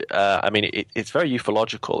 it's very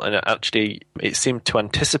ufological, and actually it seemed to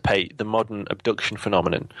anticipate the modern abduction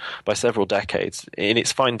phenomenon by several decades in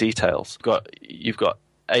its fine details. You've got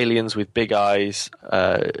aliens with big eyes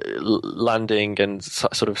landing and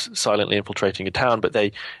sort of silently infiltrating a town, but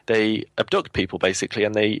they abduct people basically,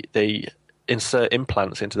 and they insert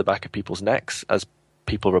implants into the back of people's necks, as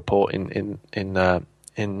people report in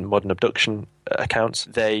modern abduction accounts.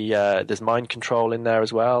 There's mind control in there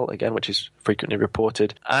as well, again, which is frequently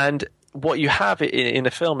reported. And what you have in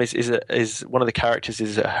the film is one of the characters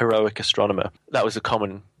is a heroic astronomer. That was a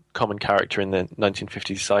common character in the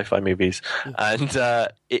 1950s sci-fi movies. And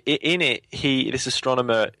in it, this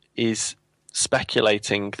astronomer is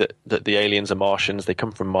speculating that the aliens are Martians, they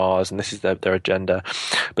come from Mars, and this is their agenda.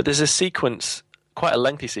 But there's a sequence, quite a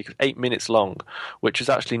lengthy sequence, 8 minutes long, which was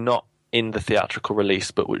actually not in the theatrical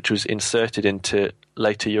release, but which was inserted into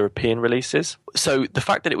later European releases. So the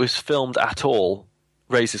fact that it was filmed at all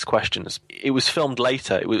raises questions. It was filmed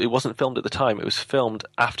later. It wasn't filmed at the time. It was filmed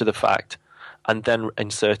after the fact and then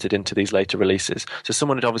inserted into these later releases. So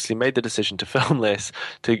someone had obviously made the decision to film this,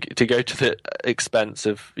 to go to the expense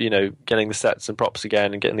of, getting the sets and props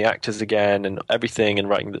again and getting the actors again and everything, and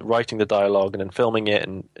writing the dialogue and then filming it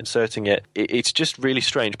and inserting it. It's just really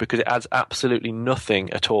strange because it adds absolutely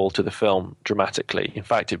nothing at all to the film dramatically. In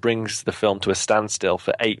fact, it brings the film to a standstill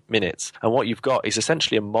for 8 minutes. And what you've got is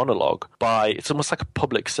essentially a monologue it's almost like a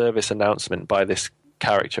public service announcement by this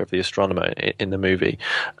character of the astronomer in the movie.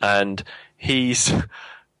 And he's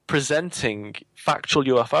presenting factual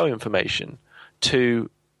UFO information to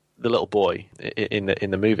the little boy in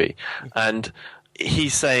the movie, and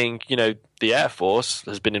he's saying, the Air Force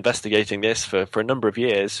has been investigating this for a number of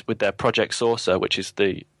years with their Project Saucer, which is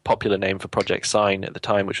the popular name for Project Sign at the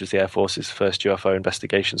time, which was the Air Force's first UFO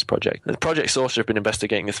investigations project. And Project Saucer have been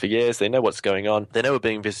investigating this for years. They know what's going on. They know we're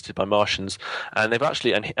being visited by Martians, and they've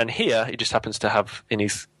actually and here he just happens to have in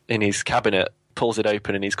his cabinet, pulls it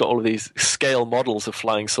open, and he's got all of these scale models of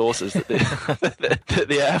flying saucers that that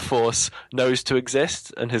the Air Force knows to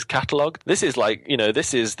exist and has catalogued. This is like,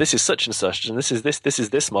 this is such and such, and this is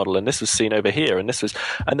this model, and this was seen over here, and this was,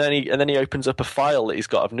 and then he opens up a file that he's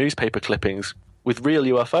got of newspaper clippings with real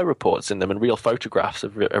UFO reports in them and real photographs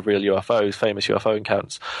of real UFOs, famous UFO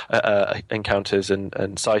encounters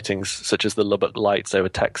and sightings, such as the Lubbock Lights over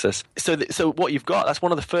Texas. So what you've got, that's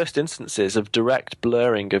one of the first instances of direct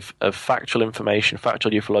blurring of factual information,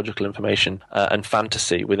 factual ufological information, and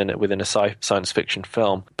fantasy within a science fiction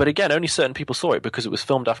film. But again, only certain people saw it because it was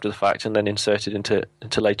filmed after the fact and then inserted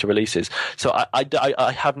into later releases. So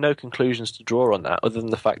I have no conclusions to draw on that, other than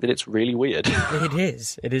the fact that it's really weird.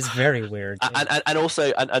 It is very weird. And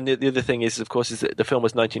also, the other thing is, of course, is that the film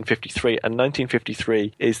was 1953, and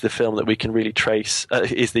 1953 is the film that we can really trace,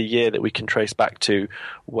 is the year that we can trace back to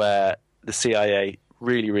where the CIA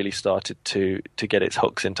really, really started to get its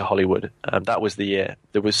hooks into Hollywood. That was the year.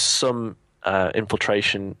 There was some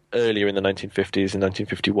infiltration earlier in the 1950s, in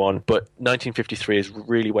 1951, but 1953 is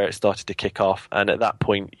really where it started to kick off, and at that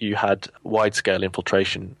point you had wide-scale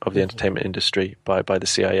infiltration of the entertainment industry by the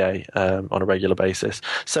CIA on a regular basis.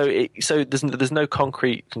 So there's no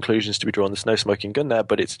concrete conclusions to be drawn, there's no smoking gun there,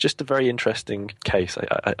 but it's just a very interesting case,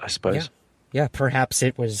 I suppose. Yeah, perhaps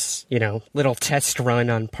it was, little test run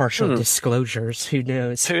on partial disclosures. Who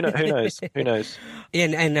knows? Who knows? Who knows?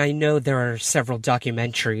 And I know there are several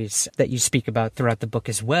documentaries that you speak about throughout the book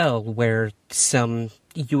as well, where some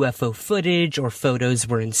UFO footage or photos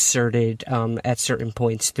were inserted at certain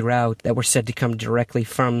points throughout that were said to come directly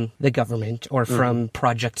from the government or from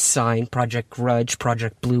Project Sign, Project Grudge,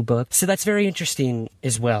 Project Blue Book. So that's very interesting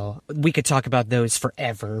as well. We could talk about those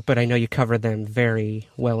forever, but I know you cover them very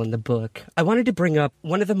well in the book. I wanted to bring up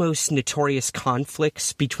one of the most notorious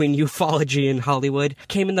conflicts between ufology and Hollywood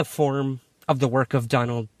came in the form of the work of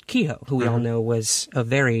Donald Keyhoe, who we all know was a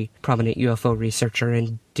very prominent UFO researcher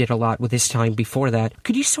and did a lot with his time before that.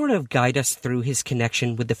 Could you sort of guide us through his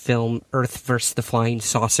connection with the film Earth vs. the Flying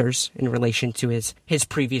Saucers in relation to his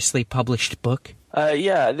previously published book? So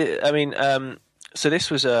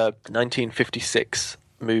this was a 1956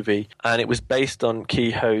 movie, and it was based on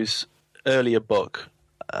Keyhoe's earlier book.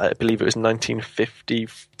 I believe it was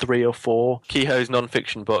 1953 or 4. Keyhoe's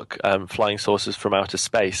non-fiction book, Flying Saucers from Outer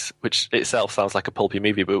Space, which itself sounds like a pulpy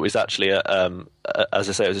movie, but it was actually, as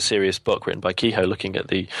I say, it was a serious book written by Keyhoe looking at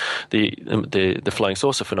the flying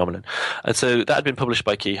saucer phenomenon. And so that had been published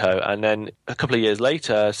by Keyhoe, and then a couple of years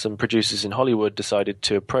later, some producers in Hollywood decided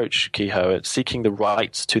to approach Keyhoe seeking the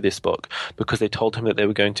rights to this book because they told him that they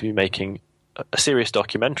were going to be making a serious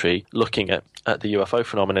documentary looking at the UFO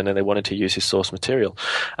phenomenon, and they wanted to use his source material.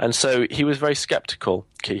 And so he was very skeptical,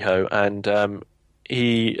 Keyhoe, and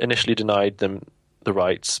he initially denied them the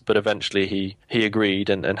rights, but eventually he agreed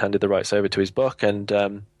and handed the rights over to his book and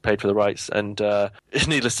paid for the rights. And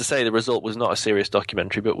needless to say, the result was not a serious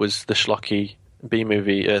documentary, but was the schlocky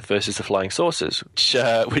B-movie Earth versus the Flying Saucers,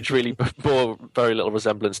 which really bore very little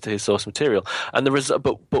resemblance to his source material. And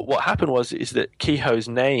but what happened is that Keyhoe's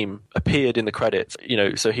name appeared in the credits.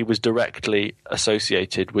 So he was directly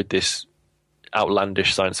associated with this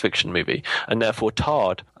outlandish science fiction movie, and therefore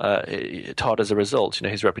tarred as a result.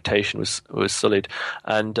 His reputation was sullied,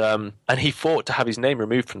 and he fought to have his name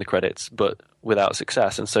removed from the credits, but without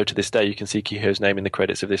success. And so to this day, you can see Keyhoe's name in the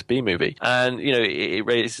credits of this B movie. And it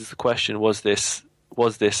raises the question: was this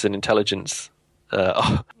an intelligence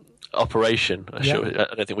operation? I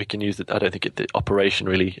don't think we can use it. I don't think the operation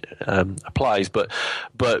really applies, but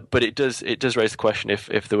it does raise the question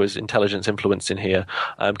if there was intelligence influence in here,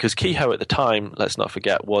 because Keyhoe at the time, let's not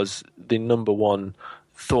forget, was the number one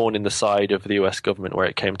thorn in the side of the US government where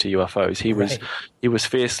it came to UFOs. He was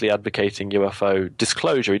fiercely advocating UFO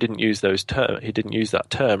disclosure. He didn't use that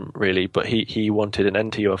term really, but he wanted an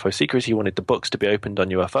end to UFO secrecy. He wanted the books to be opened on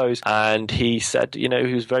UFOs, and he said, he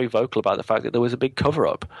was very vocal about the fact that there was a big cover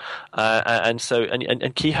up, and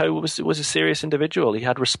Keyhoe was a serious individual. He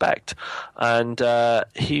had respect, and so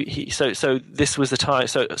this was the time.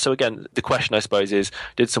 So again, the question I suppose is,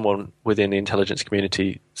 did someone within the intelligence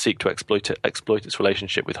community seek to exploit its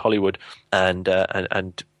relationship with Hollywood and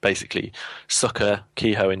basically sucker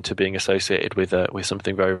Kehoe into being associated with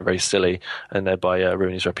something very, very silly, and thereby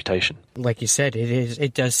ruin his reputation. Like you said,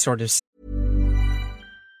 it does sort of.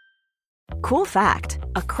 Cool fact,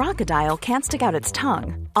 a crocodile can't stick out its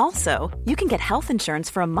tongue. Also, you can get health insurance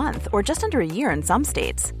for a month or just under a year in some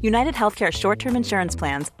states. United Healthcare short-term insurance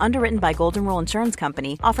plans, underwritten by Golden Rule Insurance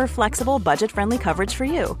Company, offer flexible, budget-friendly coverage for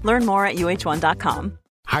you. Learn more at uh1.com.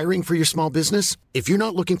 Hiring for your small business? If you're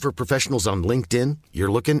not looking for professionals on LinkedIn,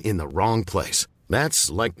 you're looking in the wrong place. That's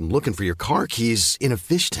like looking for your car keys in a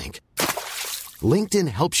fish tank. LinkedIn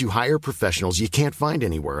helps you hire professionals you can't find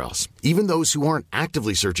anywhere else, even those who aren't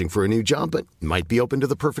actively searching for a new job but might be open to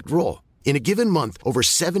the perfect role. In a given month, over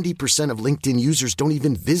 70% of LinkedIn users don't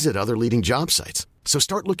even visit other leading job sites. So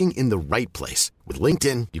start looking in the right place. With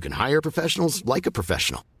LinkedIn, you can hire professionals like a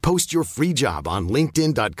professional. Post your free job on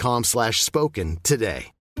linkedin.com/spoken today.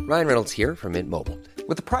 Ryan Reynolds here from Mint Mobile.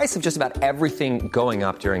 With the price of just about everything going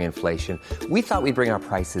up during inflation, we thought we'd bring our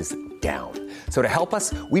prices down. So to help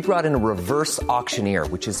us, we brought in a reverse auctioneer,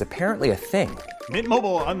 which is apparently a thing. Mint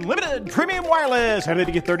Mobile Unlimited Premium Wireless. How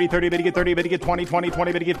to get 30, 30, bit to get 30, bit to get 20, 20,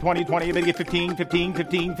 20, bit to get 20, 20, bit to get 15, 15,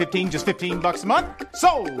 15, 15, just $15 a month?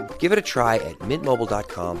 Sold! Give it a try at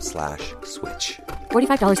mintmobile.com/switch.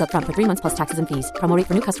 $45 up front for 3 months plus taxes and fees. Promo rate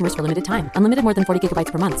for new customers for limited time. Unlimited more than 40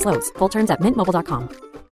 gigabytes per month. Slows full terms at mintmobile.com.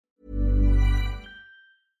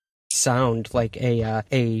 Sound like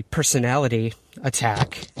a personality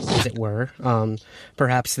attack, as it were.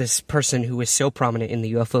 Perhaps this person who was so prominent in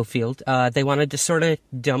the UFO field, they wanted to sort of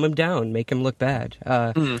dumb him down, make him look bad.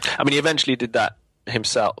 I mean, he eventually did that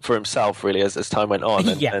himself, really, as time went on.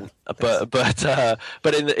 But in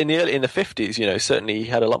the 50s, certainly he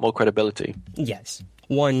had a lot more credibility. Yes.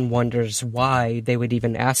 One wonders why they would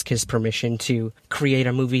even ask his permission to create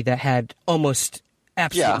a movie that had almost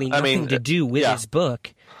absolutely nothing to do with his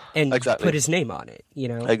book. And put his name on it,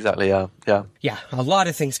 Exactly, yeah. Yeah, a lot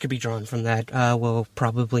of things could be drawn from that. We'll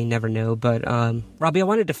probably never know. But, Robbie, I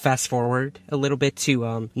wanted to fast forward a little bit to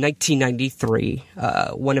 1993.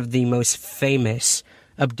 One of the most famous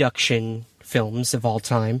abduction films of all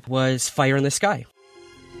time was Fire in the Sky.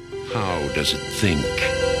 How does it think?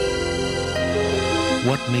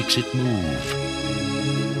 What makes it move?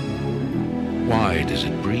 Why does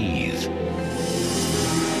it breathe?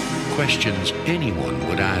 Questions anyone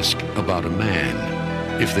would ask about a man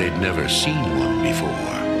if they'd never seen one before.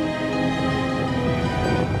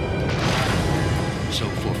 So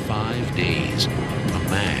for 5 days, a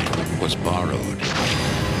man was borrowed.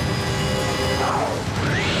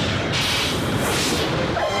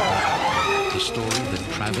 The story that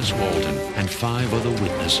Travis Walton and 5 other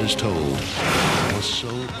witnesses told was so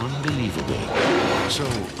unbelievable, so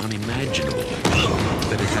unimaginable,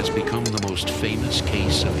 that it has become the most famous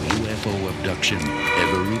case of UFO abduction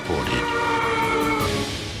ever reported.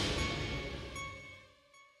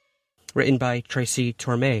 Written by Tracy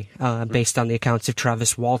Torme, based on the accounts of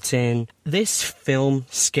Travis Walton. This film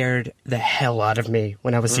scared the hell out of me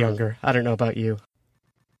when I was younger. I don't know about you.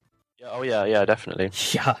 Oh, yeah, definitely.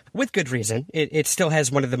 Yeah, with good reason. It still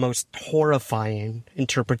has one of the most horrifying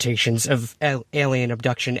interpretations of alien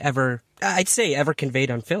abduction ever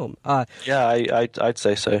conveyed on film. Yeah, I'd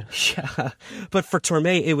say so. Yeah, but for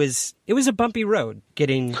Torme, it was a bumpy road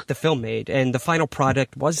getting the film made, and the final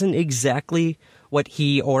product wasn't exactly what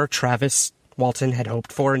he or Travis Walton had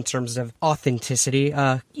hoped for in terms of authenticity.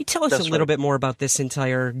 You tell us a little bit more about this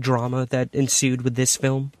entire drama that ensued with this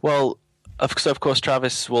film? Well, of course,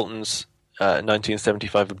 Travis Walton's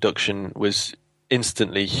 1975 abduction was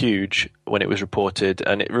instantly huge when it was reported,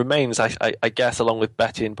 and it remains, I guess, along with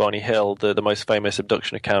Betty and Barney Hill, the most famous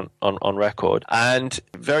abduction account on record, and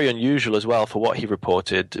very unusual as well for what he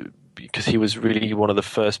reported, because he was really one of the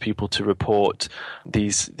first people to report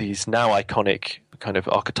these now iconic kind of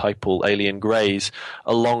archetypal alien greys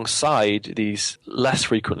alongside these less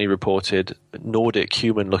frequently reported Nordic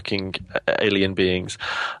human-looking alien beings.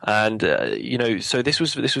 And so this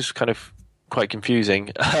was kind of quite confusing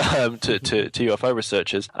to UFO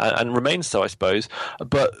researchers, and remains so, I suppose.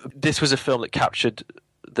 But this was a film that captured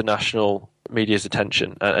the national media's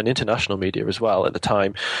attention, and international media as well at the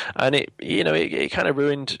time, and it kind of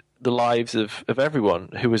ruined the lives of everyone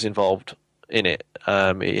who was involved in it.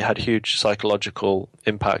 It had huge psychological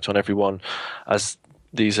impact on everyone, as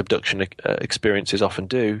these abduction experiences often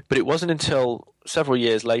do. But it wasn't until several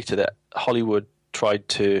years later that Hollywood tried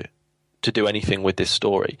to to do anything with this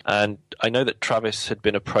story. And I know that Travis had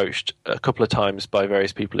been approached a couple of times by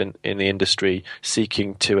various people in the industry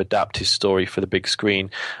seeking to adapt his story for the big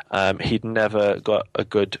screen. He'd never got a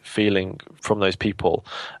good feeling from those people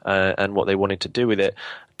and what they wanted to do with it.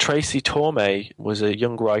 Tracy Torme was a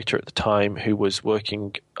young writer at the time who was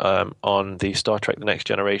working on the Star Trek The Next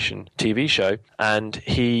Generation TV show, and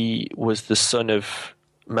he was the son of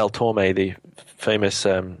Mel Torme, the famous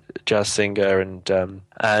jazz singer, and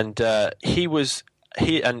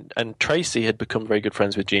he and Tracy had become very good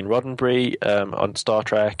friends with Gene Roddenberry on Star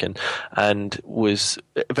Trek, and was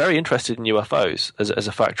very interested in UFOs as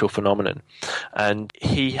a factual phenomenon. And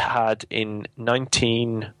he had in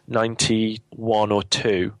 1991 or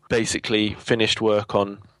 2 basically finished work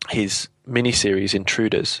on his miniseries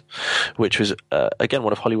Intruders, which was again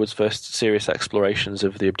one of Hollywood's first serious explorations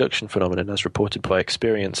of the abduction phenomenon as reported by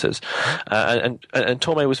experiencers. And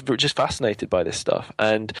Torme was just fascinated by this stuff,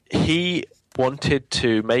 and he wanted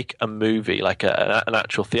to make a movie, like an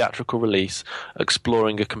actual theatrical release,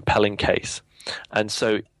 exploring a compelling case. And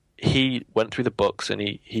so he went through the books, and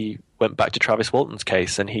he went back to Travis Walton's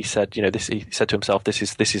case, and he said, he said to himself, this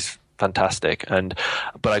is fantastic,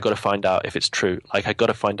 but I got to find out if it's true. Like, I got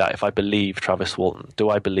to find out if I believe Travis Walton. Do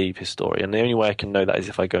I believe his story? And the only way I can know that is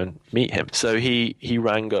if I go and meet him. So he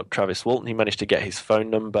rang up Travis Walton. He managed to get his phone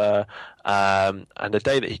number, and the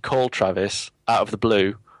day that he called Travis out of the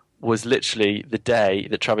blue was literally the day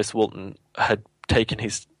that Travis Walton had taken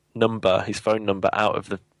his phone number out of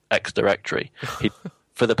the X directory. He,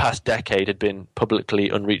 for the past decade, had been publicly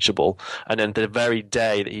unreachable, and then the very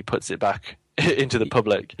day that he puts it back into the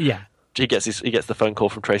public, he gets the phone call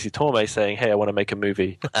from Tracy Torme saying, "Hey, I want to make a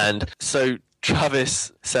movie." And so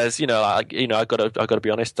Travis says, I got to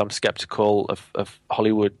be honest, I'm skeptical of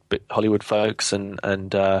Hollywood folks, and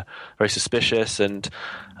very suspicious. And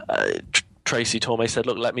Tracy Torme said,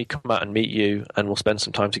 "Look, let me come out and meet you, and we'll spend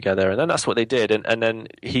some time together." And then that's what they did. And then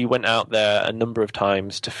he went out there a number of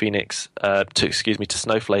times to to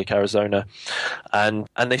Snowflake, Arizona, and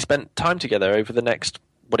they spent time together over the next,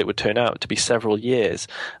 what it would turn out to be, several years.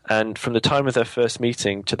 And from the time of their first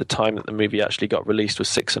meeting to the time that the movie actually got released was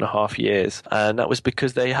 6.5 years. And that was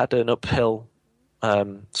because they had an uphill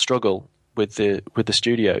struggle with the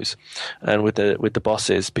studios and with the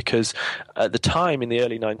bosses, because at the time in the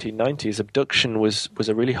early 1990s, abduction was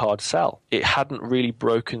a really hard sell. It hadn't really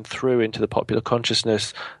broken through into the popular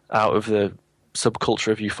consciousness out of the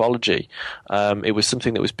subculture of ufology. It was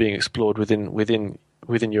something that was being explored within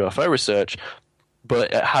UFO research,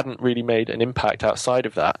 but it hadn't really made an impact outside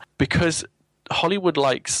of that, because Hollywood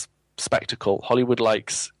likes spectacle. Hollywood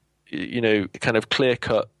likes, kind of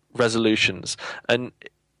clear-cut resolutions. And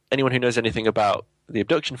anyone who knows anything about the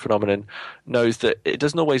abduction phenomenon knows that it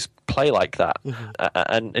doesn't always play like that. Mm-hmm.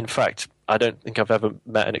 And in fact, I don't think I've ever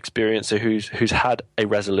met an experiencer who's had a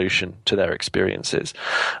resolution to their experiences.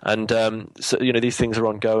 And so these things are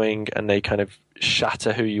ongoing, and they kind of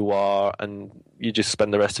shatter who you are, and you just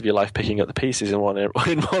spend the rest of your life picking up the pieces in one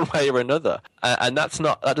way or another. And that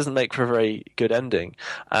doesn't make for a very good ending.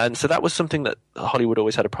 And so that was something that Hollywood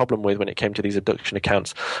always had a problem with when it came to these abduction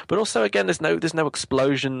accounts. But also, again, there's no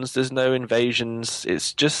explosions, there's no invasions.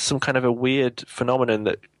 It's just some kind of a weird phenomenon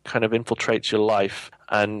that kind of infiltrates your life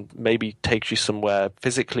and maybe takes you somewhere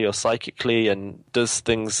physically or psychically, and does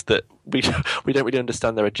things that we don't really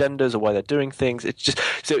understand their agendas or why they're doing things. It's just,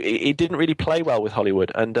 so it didn't really play well with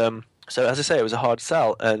Hollywood. And so, as I say, it was a hard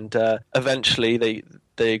sell. And eventually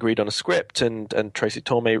they agreed on a script, and Tracy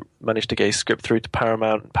Torme managed to get his script through to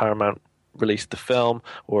Paramount. Paramount released the film,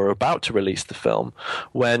 or about to release the film,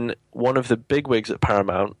 when one of the bigwigs at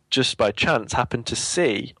Paramount, just by chance, happened to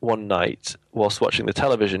see one night whilst watching the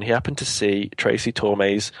television, he happened to see Tracy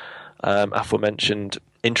Torme's aforementioned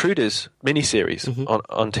Intruders miniseries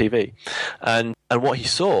on TV. And what he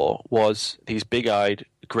saw was these big-eyed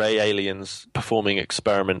grey aliens performing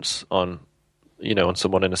experiments on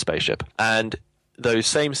someone in a spaceship. And those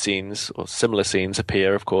same scenes, or similar scenes,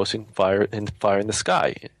 appear, of course, in Fire in the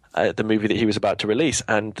Sky, the movie that he was about to release.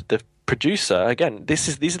 And the producer, again,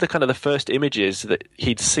 these are the kind of the first images that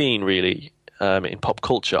he'd seen really in pop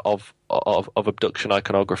culture of abduction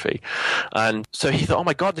iconography. And so he thought, oh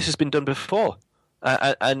my God, this has been done before.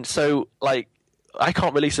 And so, like, I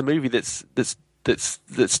can't release a movie that's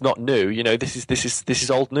not new. This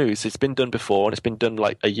is old news. It's been done before, and it's been done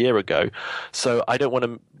like a year ago. So I don't want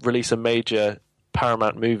to release a major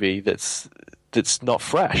Paramount movie that's not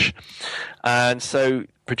fresh. And so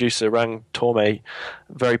producer rang Torme,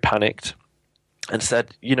 very panicked, and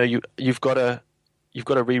said, you've got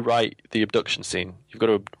to rewrite the abduction scene. You've got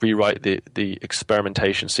to rewrite the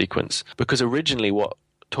experimentation sequence, because originally what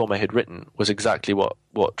Torme had written was exactly what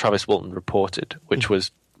Travis Walton reported, which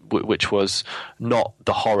was not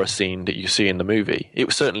the horror scene that you see in the movie. It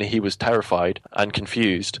was certainly, he was terrified and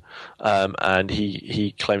confused, and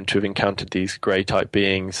he claimed to have encountered these grey type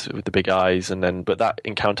beings with the big eyes, but that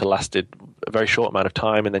encounter lasted a very short amount of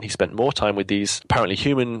time, and then he spent more time with these apparently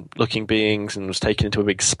human looking beings and was taken into a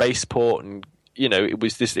big spaceport, and it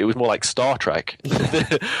was more like Star Trek, and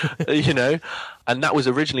that was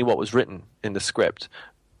originally what was written in the script.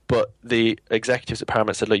 But the executives at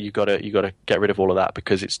Paramount said, look, you got to get rid of all of that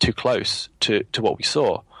because it's too close to what we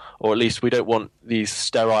saw. Or at least we don't want these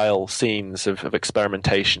sterile scenes of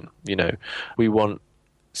experimentation. We want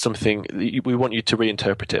something, we want you to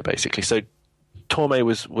reinterpret it, basically. So Torme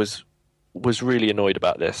was really annoyed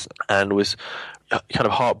about this and was kind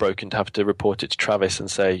of heartbroken to have to report it to Travis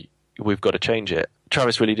and say, we've got to change it.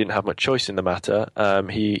 Travis really didn't have much choice in the matter.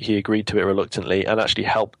 He agreed to it reluctantly and actually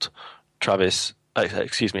helped Torme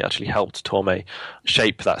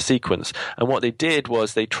shape that sequence. And what they did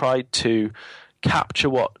was they tried to capture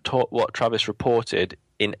what Travis reported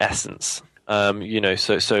in essence.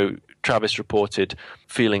 So Travis reported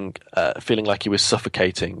feeling like he was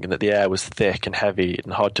suffocating and that the air was thick and heavy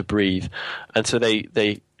and hard to breathe. And so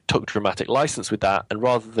they took dramatic license with that, and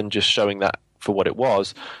rather than just showing that for what it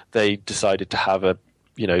was, they decided to have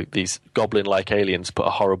these goblin-like aliens put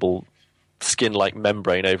a horrible skin-like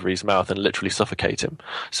membrane over his mouth and literally suffocate him.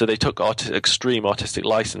 So they took extreme artistic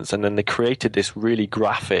license, and then they created this really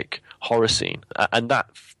graphic horror scene. And that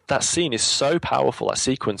scene is so powerful, that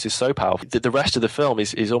sequence is so powerful, that the rest of the film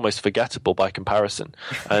is almost forgettable by comparison.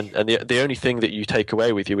 And the only thing that you take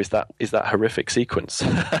away with you is that horrific sequence.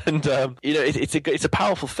 And it's a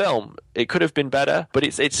powerful film. It could have been better, but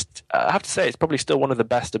it's I have to say it's probably still one of the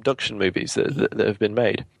best abduction movies that have been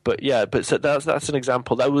made. But so that's an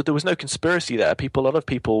example. There was no conspiracy there. A lot of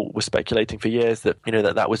people were speculating for years that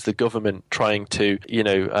that was the government trying to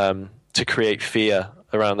to create fear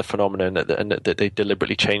around the phenomenon, and that they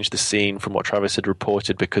deliberately changed the scene from what Travis had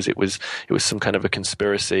reported because it was some kind of a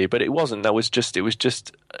conspiracy. But it wasn't. It was just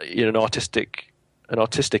an artistic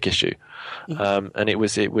issue, and it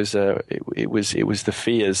was the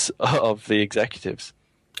fears of the executives.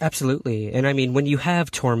 Absolutely. And I mean, when you have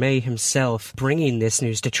Torme himself bringing this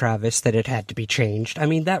news to Travis that it had to be changed, I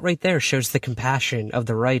mean, that right there shows the compassion of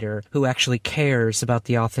the writer who actually cares about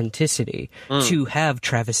the authenticity to have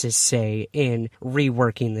Travis's say in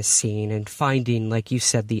reworking the scene and finding, like you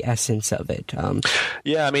said, the essence of it. Tracy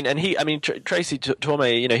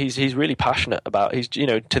Torme, he's really passionate about, he's,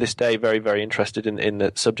 to this day, very, very interested in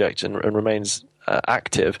the subject and remains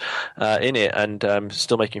active in it, and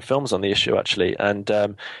still making films on the issue, actually. And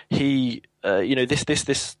this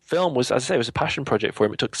film was, as I say, it was a passion project for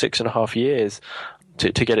him. It took 6.5 years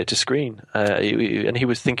to get it to screen, and he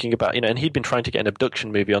was thinking about, and he'd been trying to get an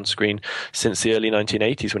abduction movie on screen since the early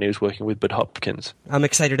 1980s when he was working with Bud Hopkins. I'm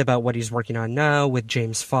excited about what he's working on now with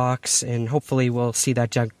James Fox, and hopefully we'll see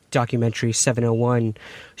that documentary 701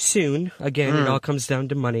 soon. Again, it all comes down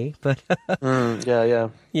to money, but Robbie,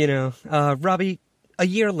 a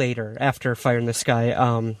year later after Fire in the Sky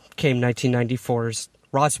came 1994's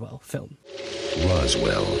Roswell film.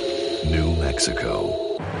 Roswell, New Mexico.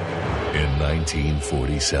 In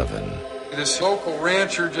 1947. This local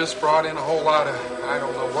rancher just brought in a whole lot of, I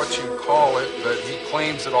don't know what you call it, but he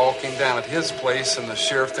claims it all came down at his place, and the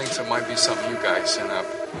sheriff thinks it might be something you guys sent up.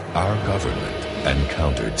 Our government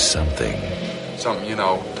encountered something. Something,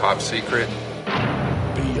 top secret.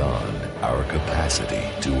 Beyond our capacity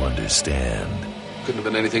to understand. Couldn't have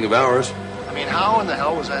been anything of ours. I mean, how in the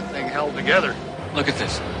hell was that thing held together? Look at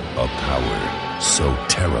this. A power so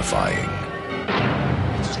terrifying.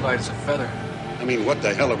 It's as light as a feather. I mean, what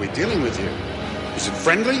the hell are we dealing with here? Is it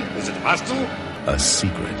friendly? Is it hostile? A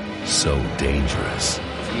secret so dangerous.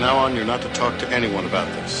 From now on, you're not to talk to anyone about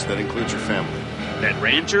this. That includes your family. That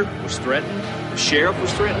rancher was threatened. The sheriff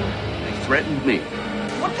was threatened. They threatened me.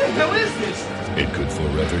 What the hell is this? It could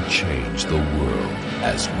forever change the world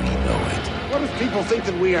as we know it. What if people think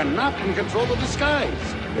that we are not in control of the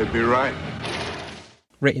skies? They'd be right.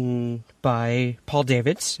 Written by Paul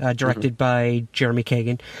Davids, directed by Jeremy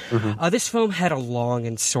Kagan. This film had a long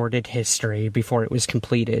and sordid history before it was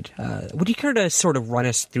completed. Would you care to sort of run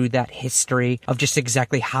us through that history of just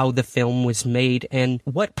exactly how the film was made and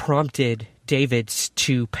what prompted Davids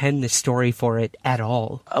to pen the story for it at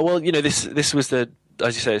all? This was the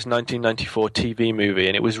as you say, it's 1994 TV movie,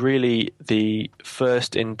 and it was really the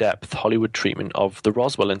first in-depth Hollywood treatment of the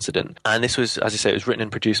Roswell incident. And this was, as I say, it was written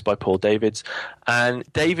and produced by Paul Davids. And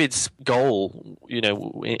David's goal,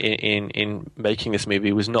 in making this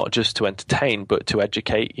movie was not just to entertain, but to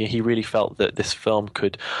educate. He really felt that this film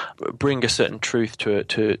could bring a certain truth to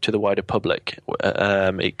the wider public.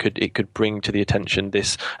 It could bring to the attention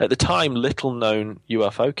this, at the time, little-known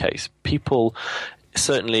UFO case. People,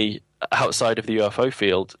 certainly outside of the UFO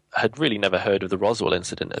field, had really never heard of the Roswell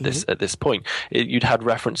incident at this point. You'd had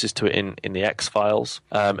references to it in the X-Files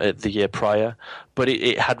the year prior, but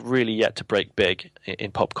it had really yet to break big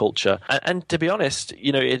in pop culture. And to be honest,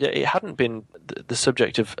 it hadn't been the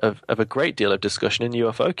subject of a great deal of discussion in the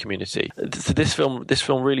UFO community. So this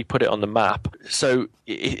film really put it on the map. So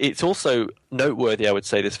it's also noteworthy, I would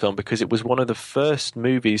say, this film, because it was one of the first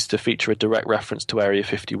movies to feature a direct reference to Area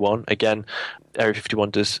 51. Again, Area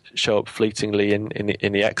 51 does show up fleetingly in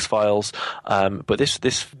the X-Files, but this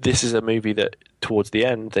is a movie that towards the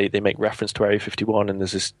end they make reference to Area 51, and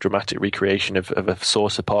there's this dramatic recreation of a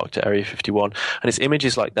saucer park to Area 51, and it's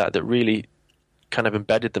images like that really kind of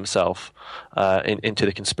embedded themselves into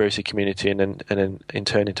the conspiracy community and then in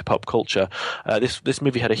turn into pop culture. This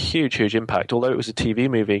movie had a huge impact. Although it was a TV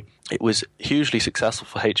movie, it was hugely successful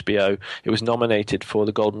for HBO. It was nominated for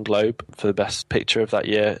the Golden Globe for the Best Picture of that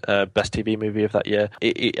year, Best TV Movie of that year.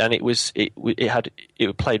 It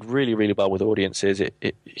played really well with audiences.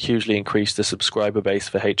 It hugely increased the subscriber base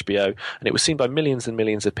for HBO, and it was seen by millions and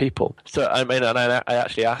millions of people. So I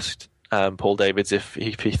actually asked Paul Davids if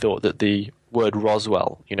he thought that the word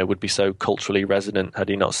Roswell, would be so culturally resonant had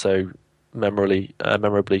he not so memorably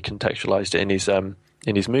contextualized it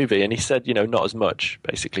in his movie, and he said, not as much.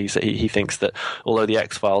 Basically, he thinks that although the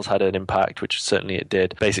X-Files had an impact, which certainly it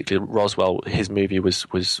did, basically Roswell, his movie was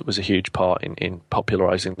a huge part in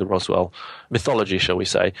popularizing the Roswell mythology, shall we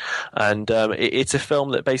say. And it's a film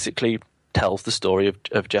that basically tells the story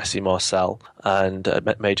of Jesse Marcel, and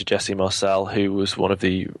Major Jesse Marcel, who was one of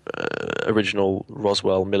the original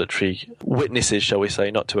Roswell military witnesses, shall we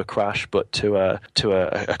say, not to a crash, but to a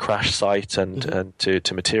crash site and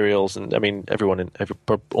to materials. And I mean,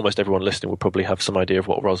 almost everyone listening would probably have some idea of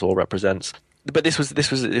what Roswell represents. But this was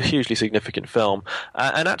a hugely significant film,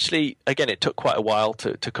 and actually, again, it took quite a while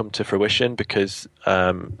to come to fruition because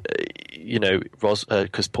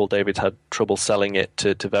because Paul Davids had trouble selling it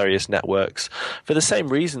to various networks for the same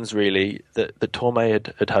reasons, really, that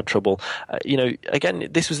Torme had trouble. Again,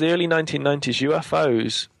 this was the early 1990s.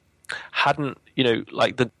 UFOs hadn't,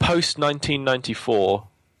 like the post-1994 or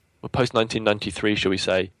post-1993, shall we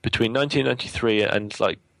say, between 1993 and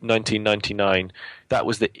like 1999, that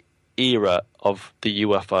was the era of the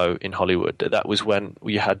UFO in Hollywood. That was when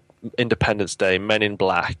we had Independence Day, Men in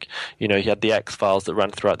Black, you had the X-Files that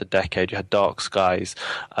ran throughout the decade, you had Dark Skies,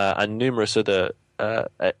 and numerous other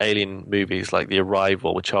alien movies like The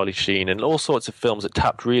Arrival with Charlie Sheen, and all sorts of films that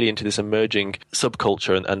tapped really into this emerging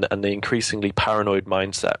subculture and the increasingly paranoid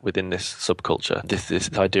mindset within this subculture, this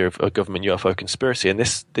idea of a government UFO conspiracy. And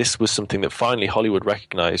this was something that finally Hollywood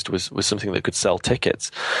recognized was something that could sell tickets,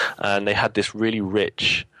 and they had this really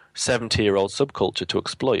rich 70-year-old subculture to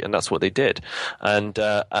exploit, and that's what they did. And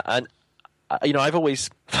I've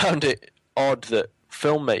always found it odd that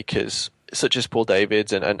filmmakers such as Paul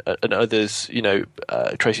Davids and others,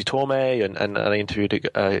 Tracy Torme, and I interviewed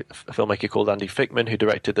a filmmaker called Andy Fickman who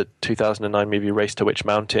directed the 2009 movie Race to Witch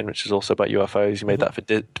Mountain, which is also about UFOs. He made that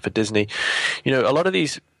for Disney. A lot of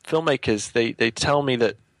these filmmakers, they tell me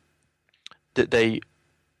that they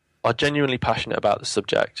are genuinely passionate about the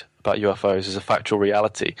subject, about UFOs as a factual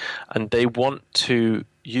reality, and they want to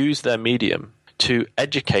use their medium to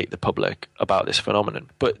educate the public about this phenomenon.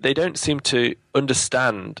 But they don't seem to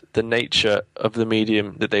understand the nature of the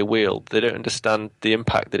medium that they wield. They don't understand the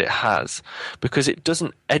impact that it has, because it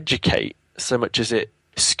doesn't educate so much as it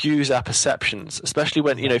skews our perceptions, especially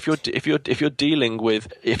when, if you're dealing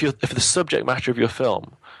with, if the subject matter of your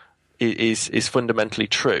film is fundamentally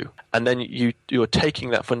true, and then you're taking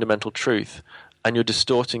that fundamental truth and you're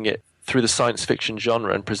distorting it through the science fiction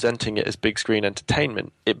genre and presenting it as big screen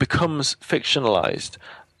entertainment, it becomes fictionalized,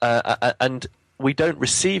 and we don't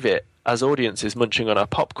receive it as audiences munching on our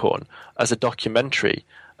popcorn, as a documentary,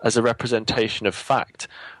 as a representation of fact.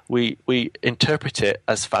 We interpret it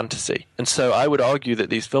as fantasy. And so I would argue that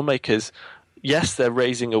these filmmakers, yes, they're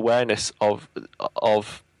raising awareness of or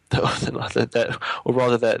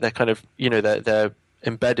rather they're kind of, they're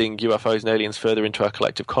embedding UFOs and aliens further into our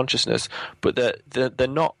collective consciousness, but they're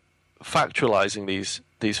not factualizing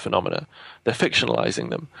these phenomena. They're fictionalizing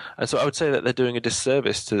them, and so I would say that they're doing a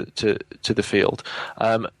disservice to the field.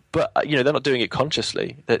 But they're not doing it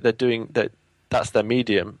consciously. They're doing that. that's their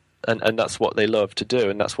medium, and that's what they love to do,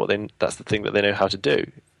 and that's the thing that they know how to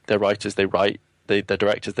do. They're writers, they write. They're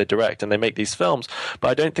directors, they direct, and they make these films. But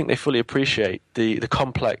I don't think they fully appreciate the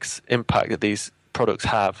complex impact that these products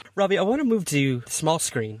have. Robbie, I want to move to small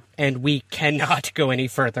screen, and we cannot go any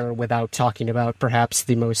further without talking about perhaps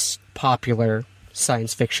the most popular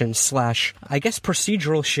science fiction / I guess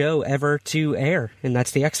procedural show ever to air, and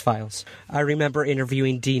that's The X-Files. I remember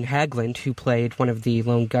interviewing Dean Haglund, who played one of the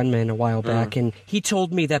lone gunmen a while back, and he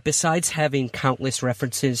told me that besides having countless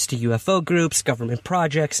references to UFO groups, government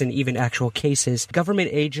projects, and even actual cases, government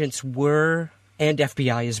agents were, and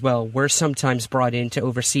FBI as well, were sometimes brought in to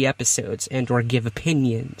oversee episodes and or give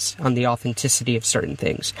opinions on the authenticity of certain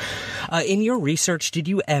things. In your research, did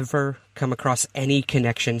you ever come across any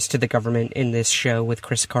connections to the government in this show with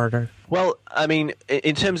Chris Carter? Well, I mean,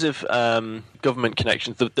 in terms of government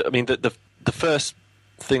connections, the first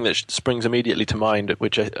thing that springs immediately to mind,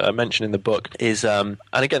 which I mentioned in the book, is, and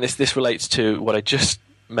again, this relates to what I just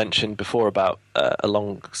mentioned before about a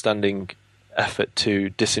long-standing effort to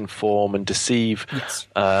disinform and deceive, yes.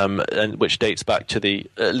 And which dates back to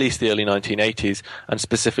at least the early 1980s, and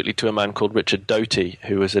specifically to a man called Richard Doty,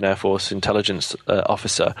 who was an Air Force intelligence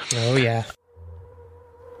officer. Oh, yeah.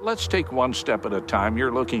 Let's take one step at a time.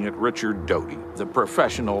 You're looking at Richard Doty, the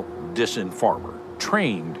professional disinformer,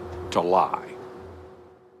 trained to lie.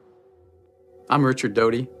 I'm Richard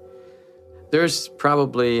Doty. There's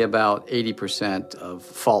probably about 80% of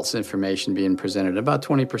false information being presented, about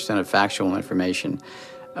 20% of factual information.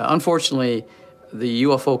 Unfortunately, the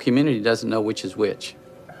UFO community doesn't know which is which.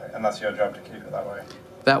 And that's your job to keep it that way?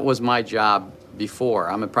 That was my job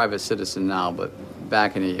before. I'm a private citizen now, but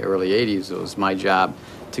back in the early 80s, it was my job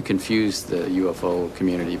to confuse the UFO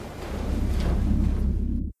community.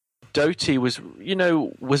 Doty was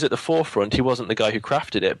at the forefront. He wasn't the guy who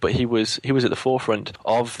crafted it, but he was at the forefront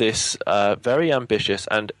of this very ambitious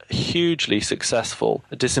and hugely successful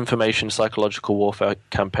disinformation psychological warfare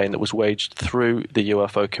campaign that was waged through the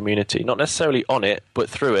UFO community, not necessarily on it, but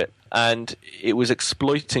through it. And it was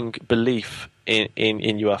exploiting belief in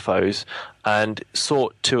UFOs and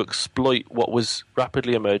sought to exploit what was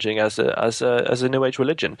rapidly emerging as a New Age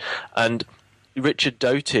religion. And Richard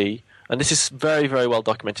Doty, and this is very, very well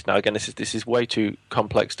documented now. Again, this is way too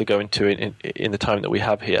complex to go into in the time that we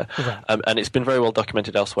have here, right. And it's been very well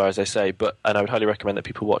documented elsewhere, as I say. And I would highly recommend that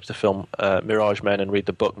people watch the film Mirage Men and read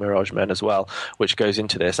the book Mirage Men as well, which goes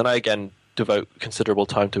into this. And I again devote considerable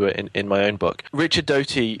time to it in my own book. Richard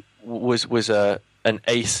Doty was an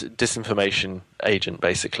ace disinformation agent,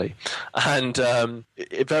 basically, and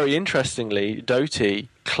very interestingly, Doty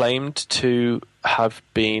claimed to have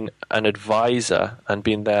been an advisor and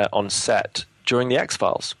been there on set during the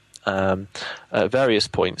X-Files at various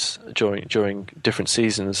points during different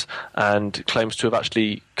seasons, and claims to have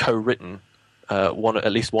actually co-written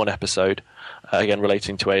at least one episode, again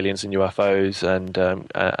relating to aliens and UFOs,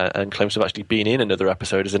 and claims to have actually been in another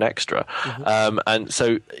episode as an extra, and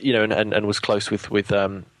so and was close with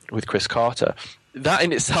Chris Carter. That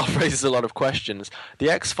in itself raises a lot of questions. The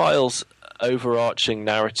X-Files overarching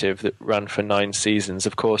narrative that ran for 9 seasons,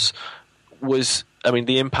 of course, was, I mean,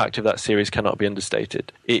 the impact of that series cannot be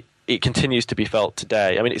understated. It continues to be felt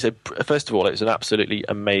today. I mean, first of all, it's an absolutely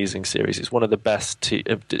amazing series. It's one of the best,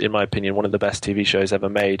 in my opinion, one of the best TV shows ever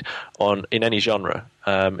made in any genre.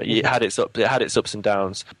 It had its ups and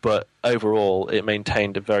downs, but overall, it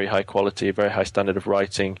maintained a very high quality, a very high standard of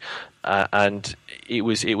writing, and it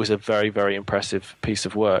was a very, very impressive piece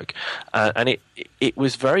of work, and it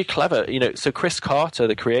was very clever. So Chris Carter,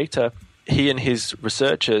 the creator, he and his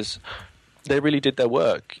researchers, they really did their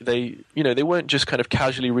work. They weren't just kind of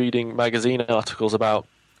casually reading magazine articles about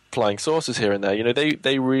flying saucers here and there.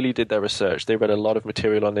 They really did their research. They read a lot of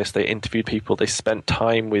material on this. They interviewed people. They spent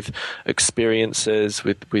time with experiences,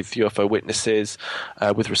 with UFO witnesses,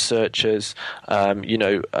 with researchers.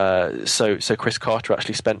 So Chris Carter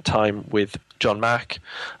actually spent time with John Mack,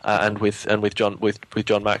 and with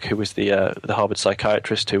John Mack, who was the Harvard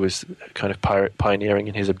psychiatrist who was kind of pioneering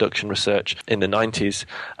in his abduction research in the 90s,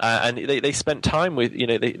 and they spent time with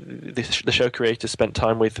the show creators spent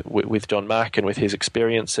time with John Mack and with his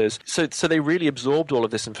experiences. So they really absorbed all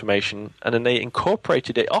of this information, and then they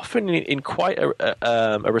incorporated it, often in quite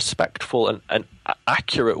a respectful and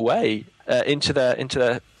accurate way, into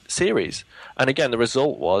their series. And again, the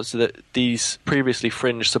result was that these previously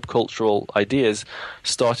fringe subcultural ideas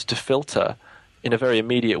started to filter in a very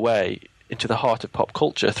immediate way into the heart of pop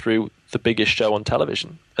culture through the biggest show on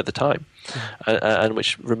television at the time, and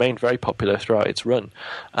which remained very popular throughout its run.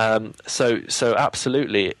 So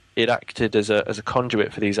absolutely, it acted as a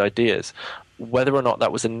conduit for these ideas. Whether or not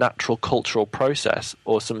that was a natural cultural process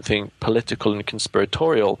or something political and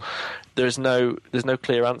conspiratorial, there's no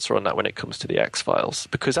clear answer on that when it comes to the X-Files,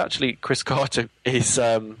 because actually Chris Carter is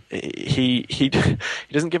he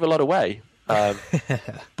doesn't give a lot away.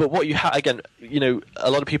 But what you have, again,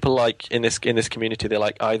 a lot of people like in this community, they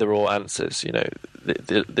like either or answers.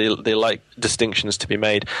 They like distinctions to be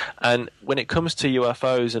made. And when it comes to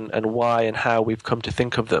UFOs and why and how we've come to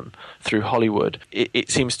think of them through Hollywood,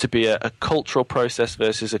 it seems to be a cultural process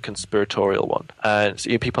versus a conspiratorial one. And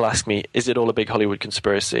so, people ask me, is it all a big Hollywood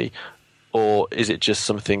conspiracy, or is it just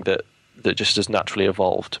something that just has naturally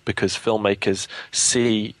evolved because filmmakers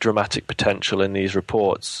see dramatic potential in these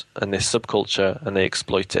reports and this subculture and they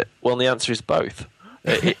exploit it? Well, the answer is both.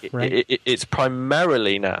 It's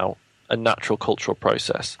primarily now a natural cultural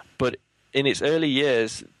process. But in its early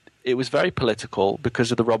years, it was very political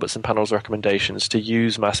because of the Robertson panel's recommendations to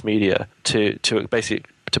use mass media to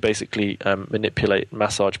basically manipulate,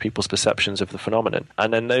 massage people's perceptions of the phenomenon.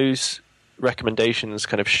 And then those recommendations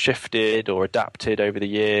kind of shifted or adapted over the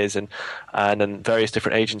years, and then various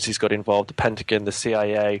different agencies got involved. The Pentagon, the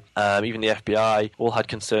CIA, even the FBI all had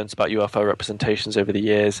concerns about UFO representations over the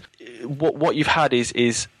years. What you've had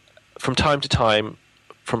is from time to time,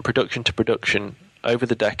 from production to production, over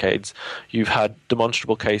the decades, you've had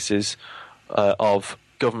demonstrable cases of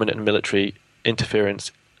government and military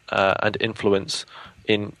interference and influence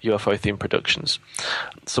in UFO-themed productions.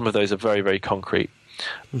 Some of those are very, very concrete.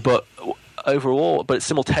 But overall, but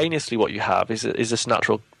simultaneously what you have is this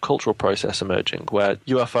natural cultural process emerging where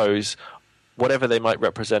UFOs, whatever they might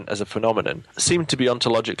represent as a phenomenon, seem to be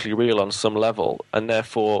ontologically real on some level and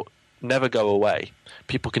therefore never go away.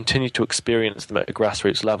 People continue to experience them at a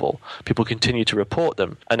grassroots level. People continue to report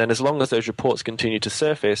them. And then as long as those reports continue to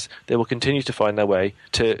surface, they will continue to find their way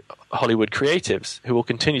to Hollywood creatives who will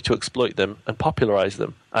continue to exploit them and popularize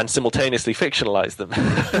them and simultaneously fictionalize them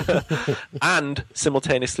and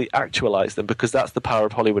simultaneously actualize them, because that's the power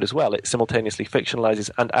of Hollywood as well. It simultaneously fictionalizes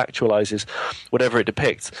and actualizes whatever it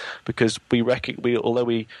depicts, because although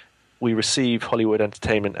we receive Hollywood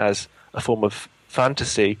entertainment as a form of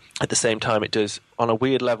fantasy, at the same time it does on a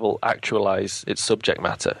weird level actualize its subject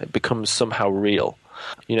matter. It becomes somehow real,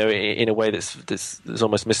 in a way that's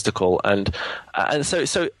almost mystical, and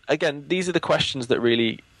so again, these are the questions that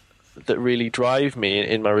really drive me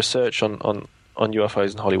in my research on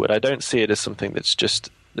UFOs in Hollywood. I don't see it as something that's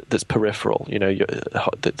peripheral,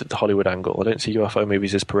 the Hollywood angle. I don't see UFO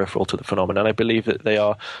movies as peripheral to the phenomenon. I believe that they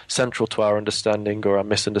are central to our understanding or our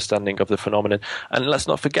misunderstanding of the phenomenon. And let's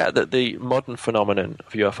not forget that the modern phenomenon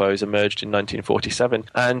of UFOs emerged in 1947,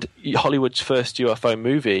 and Hollywood's first UFO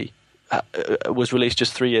movie was released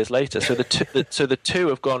just 3 years later. So the two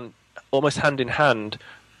have gone almost hand in hand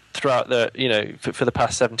throughout for the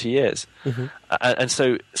past 70 years. Mm-hmm. And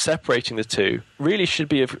so separating the two really should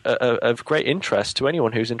be of great interest to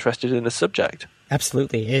anyone who's interested in the subject.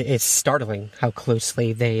 Absolutely. It's startling how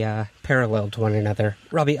closely they paralleled one another.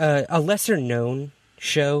 Robbie, a lesser-known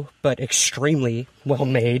show, but extremely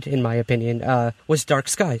well-made, in my opinion, was Dark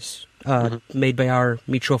Skies, made by our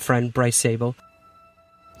mutual friend Bryce Zabel.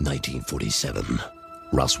 1947,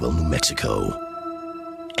 Roswell, New Mexico.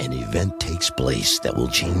 An event takes place that will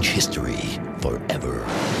change history forever.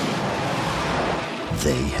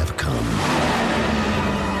 They have come.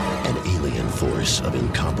 An alien force of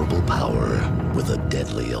incomparable power with a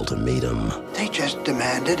deadly ultimatum. They just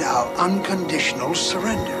demanded our unconditional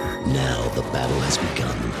surrender. Now the battle has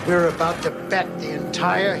begun. We're about to bet the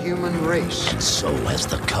entire human race. And so has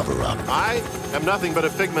the cover-up. I am nothing but a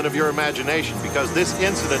figment of your imagination, because this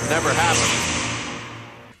incident never happened.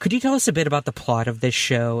 Could you tell us a bit about the plot of this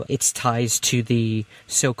show, its ties to the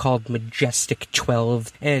so-called Majestic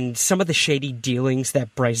 12, and some of the shady dealings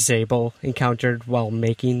that Bryce Zabel encountered while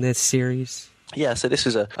making this series? Yeah, so this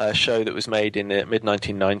is a show that was made in the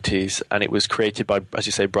mid-1990s, and it was created by, as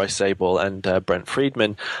you say, Bryce Zabel and Brent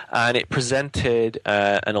Friedman, and it presented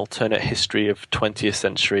an alternate history of 20th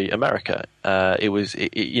century America.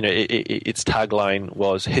 Its tagline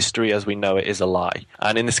was "History as we know it is a lie,"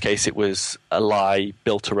 and in this case, it was a lie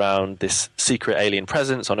built around this secret alien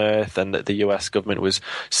presence on Earth, and that the U.S. government was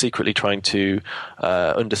secretly trying to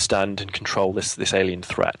understand and control this alien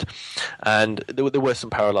threat. And there were some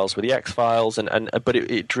parallels with the X-Files. But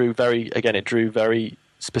it drew very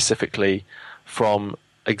specifically from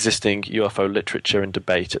existing UFO literature and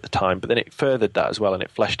debate at the time. But then it furthered that as well, and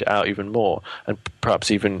it fleshed it out even more, and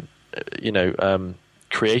perhaps even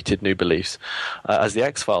created new beliefs, as the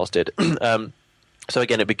X-Files did. So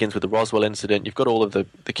again, it begins with the Roswell incident. You've got all of the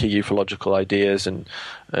key ufological ideas and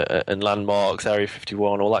landmarks, Area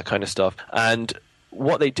 51, all that kind of stuff. And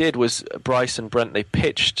what they did was Bryce and Brent, they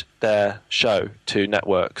pitched their show to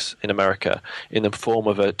networks in America in the form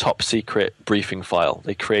of a top-secret briefing file.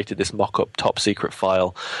 They created this mock-up top-secret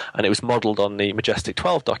file, and it was modeled on the Majestic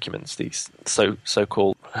 12 documents, these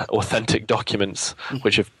so-called authentic documents,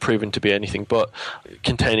 which have proven to be anything but,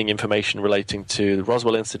 containing information relating to the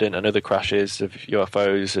Roswell incident and other crashes of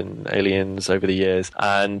UFOs and aliens over the years.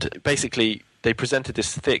 And basically, they presented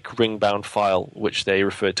this thick ring-bound file, which they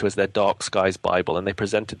referred to as their Dark Skies Bible, and they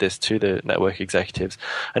presented this to the network executives.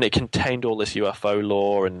 And it contained all this UFO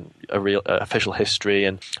lore and official history,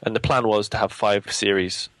 and the plan was to have 5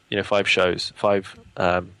 series, 5 shows, 5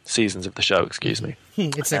 seasons of the show, excuse me.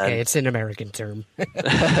 It's okay, it's an American term.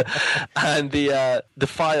 And the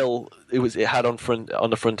file, it had on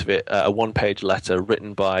the front of it a 1-page letter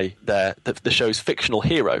written by the show's fictional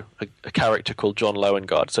hero, a character called John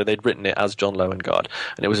Loengard. So they'd written it as John Loengard,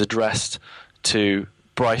 and it was addressed to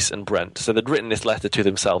Bryce and Brent. So they'd written this letter to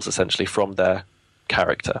themselves, essentially, from their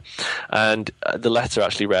character. And the letter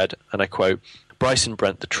actually read, and I quote, "Bryce and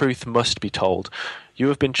Brent, the truth must be told. You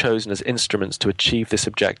have been chosen as instruments to achieve this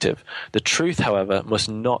objective. The truth, however, must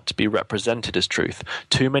not be represented as truth.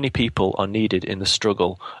 Too many people are needed in the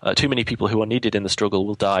struggle. Too many people who are needed in the struggle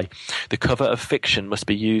will die. The cover of fiction must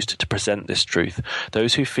be used to present this truth.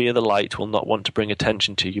 Those who fear the light will not want to bring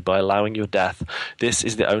attention to you by allowing your death. This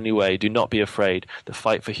is the only way. Do not be afraid. The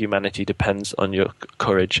fight for humanity depends on your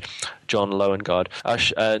courage. John Loengard."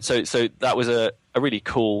 So that was a really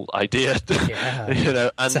cool idea. Yeah.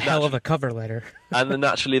 It's a hell of a cover letter. And then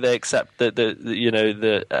naturally they accept the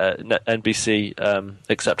NBC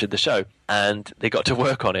accepted the show, and they got to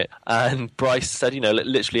work on it. And Bryce said,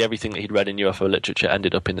 literally everything that he'd read in UFO literature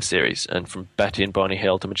ended up in the series, and from Betty and Barney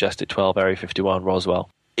Hill to Majestic 12, Area 51, Roswell.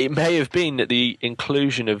 It may have been that the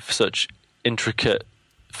inclusion of such intricate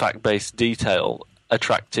fact-based detail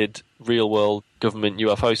attracted real-world government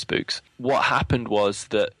UFO spooks. What happened was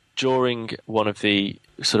that during one of the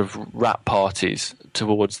sort of wrap parties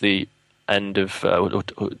towards the end of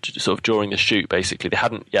sort of during the shoot, basically, they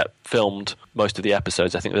hadn't yet filmed most of the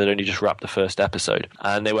episodes. I think they'd only just wrapped the first episode,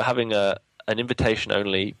 and they were having an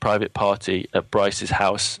invitation-only private party at Bryce's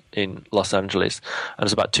house in Los Angeles, and there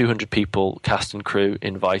was about 200 people, cast and crew,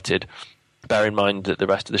 invited. Bear in mind that the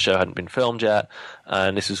rest of the show hadn't been filmed yet,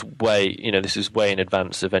 and this is way in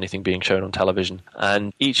advance of anything being shown on television.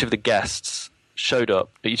 And each of the guests showed up.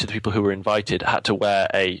 Each of the people who were invited had to wear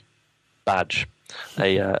a badge,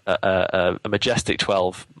 a Majestic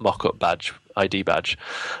 12 mock-up badge, ID badge,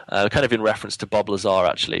 kind of in reference to Bob Lazar,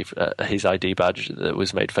 actually, his ID badge that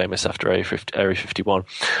was made famous after Area 51.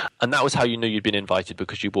 And that was how you knew you'd been invited,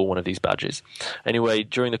 because you wore one of these badges. Anyway,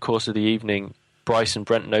 during the course of the evening, Bryce and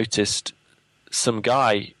Brent noticed some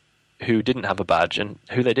guy who didn't have a badge and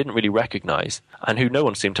who they didn't really recognize, and who no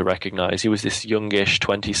one seemed to recognize. He was this youngish,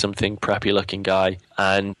 20-something, preppy-looking guy,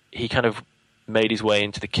 and he kind of made his way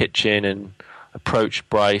into the kitchen and approached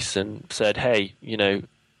Bryce and said, "Hey,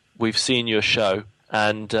 we've seen your show,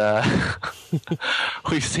 and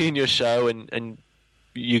we've seen your show, and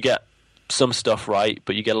you get some stuff right,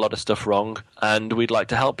 but you get a lot of stuff wrong, and we'd like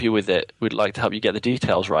to help you with it. We'd like to help you get the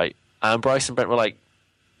details right." And Bryce and Brent were like,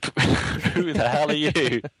 "Who the hell are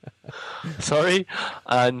you?" Sorry.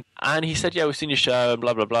 And he said, "Yeah, we've seen your show," and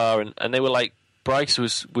blah, blah, blah. And they were like, Bryce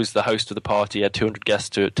was the host of the party. He had 200 guests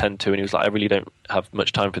to attend to, and he was like, "I really don't have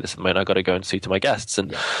much time for this at the moment. I've got to go and see to my guests."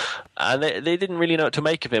 And they didn't really know what to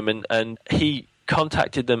make of him. And he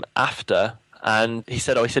contacted them after, and he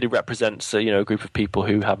said he represents a group of people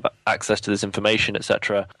who have access to this information,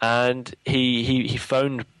 etc. And he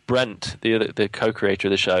phoned Brent, the co-creator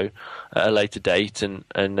of the show, at a later date, and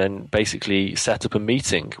then basically set up a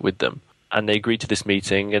meeting with them. And they agreed to this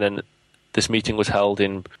meeting, and then this meeting was held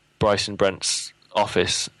in Bryce and Brent's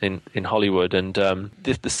office in Hollywood. And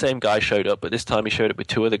the same guy showed up, but this time he showed up with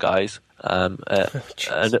 2 other guys,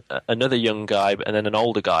 another young guy and then an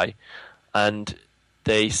older guy. And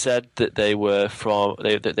they said that they were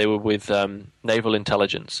with naval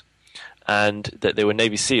intelligence, and that they were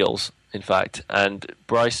Navy SEALs, in fact. And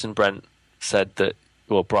Bryce and Brent said that,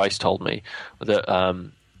 well, Bryce told me that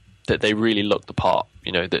that they really looked the part.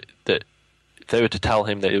 That if they were to tell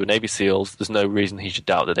him that they were Navy SEALs, there's no reason he should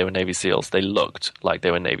doubt that they were Navy SEAls. They looked like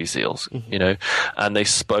they were Navy SEAls, and they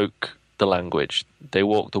spoke the language. They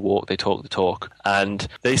walked the walk, they talked the talk, and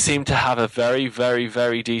they seemed to have a very, very,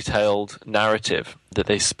 very detailed narrative that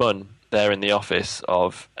they spun there in the office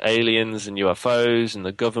of aliens and UFOs and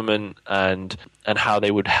the government, and how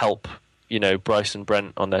they would help Bryce and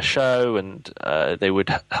Brent on their show, and they would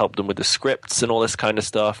help them with the scripts and all this kind of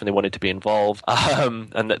stuff, and they wanted to be involved,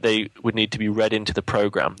 and that they would need to be read into the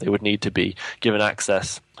program. They would need to be given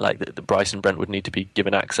access, like the Bryce and Brent would need to be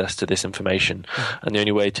given access to this information. And the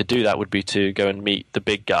only way to do that would be to go and meet the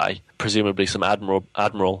big guy, presumably some admiral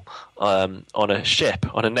on a ship,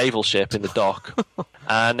 on a naval ship in the dock.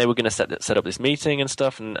 And they were going to set up this meeting and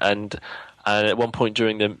stuff, and at one point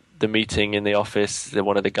during the meeting in the office,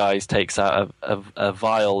 one of the guys takes out a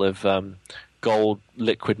vial of gold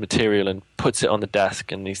liquid material and puts it on the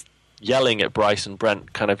desk, and he's yelling at Bryce and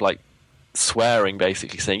Brent, kind of like swearing,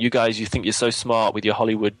 basically saying, "You guys, you think you're so smart with your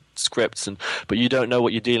Hollywood scripts, but you don't know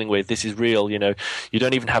what you're dealing with. This is real. You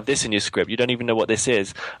don't even have this in your script. You don't even know what this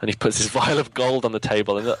is." And he puts this vial of gold on the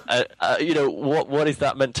table, and what is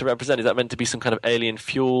that meant to represent? Is that meant to be some kind of alien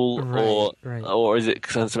fuel, or is it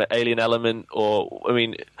some alien element?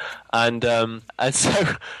 And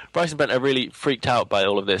so Bryce and Brent are really freaked out by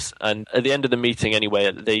all of this. And at the end of the meeting, anyway,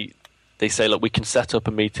 they say, "Look, we can set up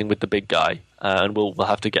a meeting with the big guy, and we'll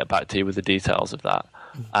have to get back to you with the details of that."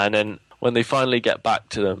 And then when they finally get back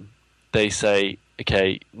to them, they say,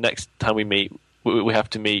 "Okay, next time we meet, we have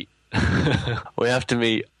to meet. we have to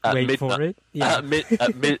meet at Wait midnight. For it? Yeah.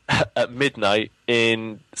 At midnight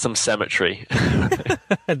in some cemetery."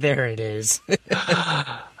 There it is.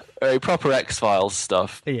 Proper X-Files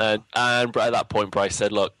stuff. Yeah. And at that point, Bryce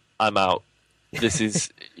said, "Look, I'm out. He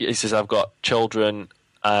says, I've got children,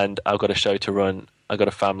 and I've got a show to run. I've got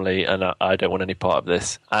a family, and I don't want any part of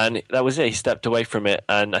this." And that was it. He stepped away from it,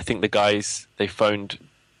 and I think the guys, they phoned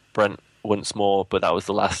Brent once more, but that was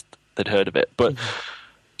the last they'd heard of it. But,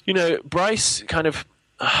 Bryce kind of,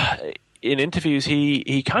 in interviews,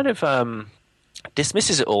 he kind of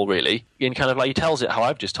dismisses it all, really, and kind of like he tells it how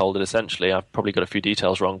I've just told it, essentially. I've probably got a few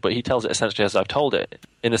details wrong, but he tells it essentially as I've told it,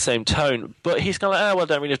 in the same tone. But he's kind of like, I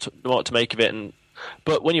don't really know what to make of it,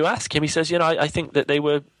 But when you ask him, he says, I think that they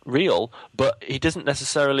were real, but he doesn't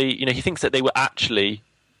necessarily, he thinks that they were actually,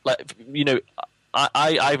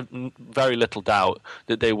 I have very little doubt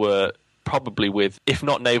that they were probably with, if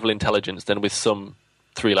not naval intelligence, then with some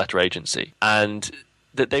three-letter agency. And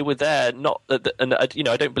that they were there,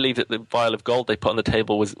 I don't believe that the vial of gold they put on the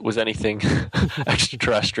table was anything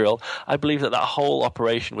extraterrestrial. I believe that whole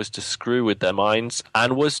operation was to screw with their minds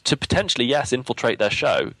and was to potentially, yes, infiltrate their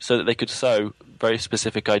show so that they could sow very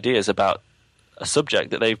specific ideas about a subject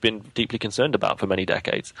that they've been deeply concerned about for many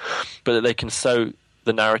decades, but that they can sow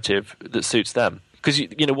the narrative that suits them. Because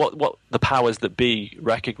what the powers that be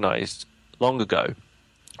recognized long ago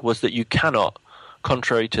was that you cannot,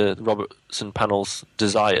 contrary to Robertson panel's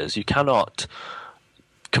desires, you cannot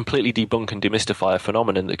completely debunk and demystify a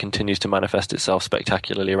phenomenon that continues to manifest itself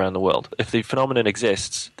spectacularly around the world. If the phenomenon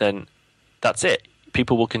exists, then that's it.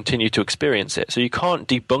 People will continue to experience it. So you can't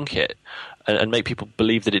debunk it and make people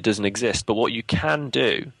believe that it doesn't exist. But what you can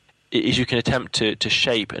do is you can attempt to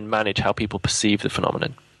shape and manage how people perceive the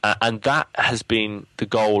phenomenon. And that has been the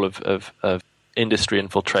goal of industry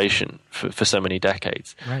infiltration for so many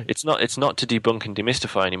decades. Right. It's not to debunk and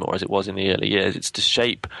demystify anymore as it was in the early years. It's to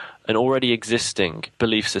shape an already existing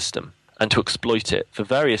belief system and to exploit it for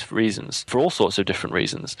various reasons, for all sorts of different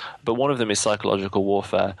reasons. But one of them is psychological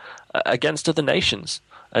warfare against other nations.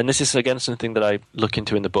 And this is, again, something that I look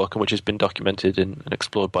into in the book and which has been documented and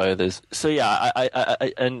explored by others. So, yeah,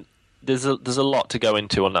 and there's a lot to go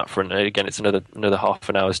into on that front. And again, it's another half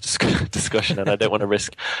an hour's discussion, and I don't want to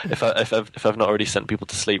risk if I've not already sent people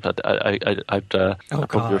to sleep. I'd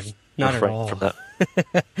probably refrain from that.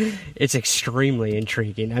 It's extremely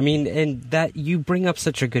intriguing. I mean, and that you bring up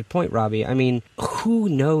such a good point, Robbie. I mean, who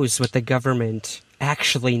knows what the government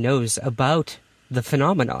actually knows about the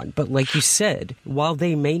phenomenon? But like you said, while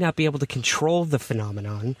they may not be able to control the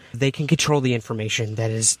phenomenon, they can control the information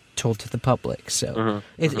that is told to the public. So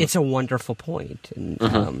it's a wonderful point.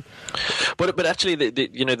 And, but actually,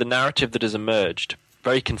 the narrative that has emerged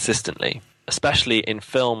very consistently, especially in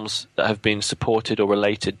films that have been supported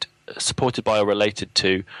by or related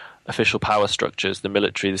to official power structures, the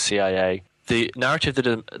military, the CIA, the narrative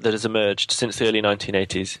that has emerged since the early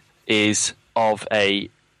 1980s is of a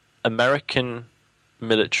American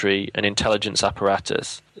military and intelligence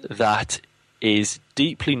apparatus that is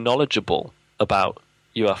deeply knowledgeable about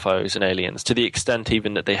UFOs and aliens, to the extent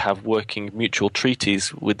even that they have working mutual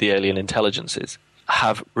treaties with the alien intelligences,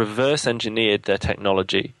 have reverse engineered their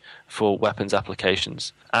technology for weapons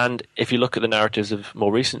applications. And if you look at the narratives of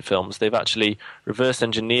more recent films, they've actually reverse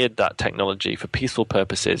engineered that technology for peaceful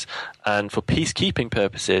purposes and for peacekeeping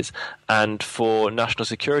purposes and for national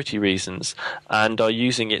security reasons, and are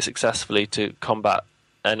using it successfully to combat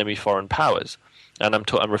enemy foreign powers. And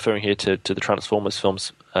I'm referring here to the Transformers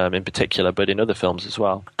films in particular, but in other films as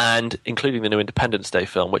well, and including the new Independence Day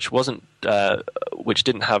film, which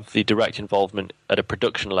didn't have the direct involvement at a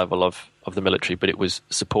production level of the military, but it was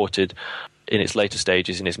supported in its later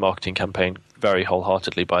stages in its marketing campaign very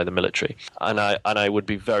wholeheartedly by the military. And I would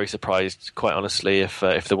be very surprised, quite honestly, if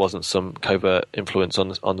there wasn't some covert influence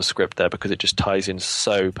on the script there, because it just ties in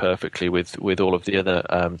so perfectly with all of the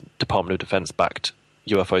other Department of Defense backed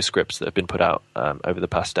UFO scripts that have been put out over the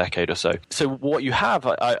past decade or so. So what you have,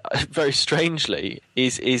 very strangely,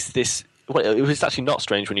 is this. Well, it was actually not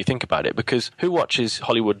strange when you think about it, because who watches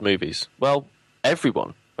Hollywood movies? Well,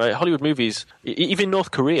 everyone. Right, Hollywood movies, even North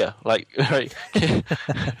Korea, like right,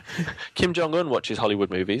 Kim Jong-un watches Hollywood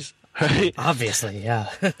movies, right? Obviously, yeah.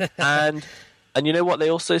 and you know what they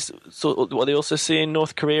also see in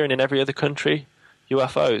North Korea and in every other country?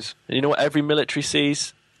 UFOs. And you know what every military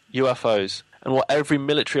sees? UFOs. And what every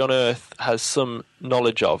military on Earth has some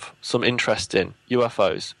knowledge of, some interest in?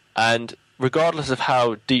 UFOs. And regardless of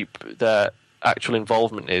how deep their actual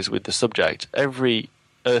involvement is with the subject, every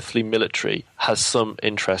earthly military has some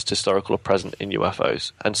interest, historical or present, in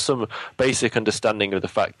UFOs, and some basic understanding of the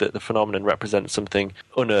fact that the phenomenon represents something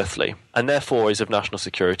unearthly and therefore is of national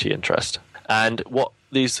security interest. And what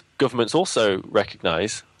these governments also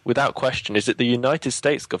recognize, without question, is that the United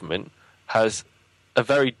States government has a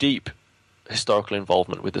very deep historical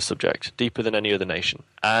involvement with the subject, deeper than any other nation.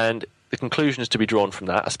 And the conclusions to be drawn from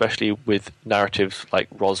that, especially with narratives like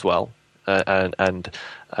Roswell, and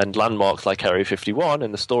landmarks like Area 51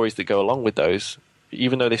 and the stories that go along with those,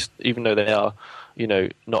 even though they are,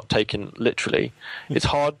 not taken literally, it's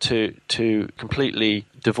hard to completely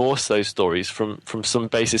divorce those stories from some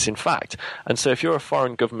basis in fact. And so if you're a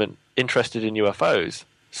foreign government interested in UFOs,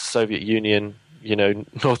 Soviet Union,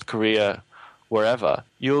 North Korea, wherever,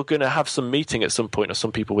 you're going to have some meeting at some point, or some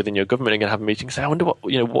people within your government are going to have a meeting and say, I wonder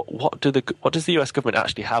what does the US government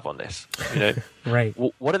actually have on this? Right.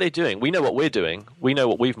 What are they doing? We know what we're doing. We know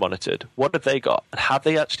what we've monitored. What have they got? And have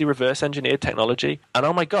they actually reverse engineered technology? And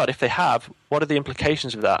oh my God, if they have, what are the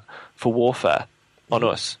implications of that for warfare on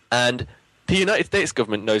us? And the United States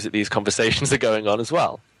government knows that these conversations are going on as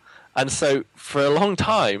well. And so for a long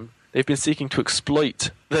time, they've been seeking to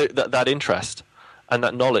exploit that interest and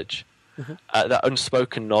that knowledge. That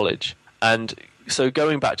unspoken knowledge. And so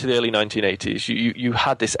going back to the early 1980s, you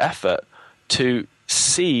had this effort to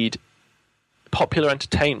seed popular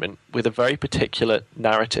entertainment with a very particular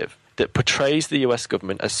narrative that portrays the US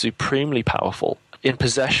government as supremely powerful, in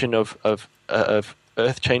possession of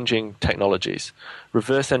earth-changing technologies,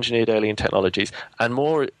 reverse-engineered alien technologies, and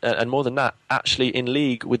more than that, actually in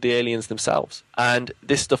league with the aliens themselves. And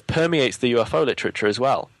this stuff permeates the UFO literature as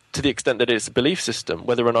well, to the extent that it's a belief system,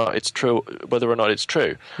 whether or not it's true.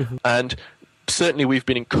 Mm-hmm. And certainly we've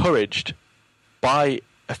been encouraged by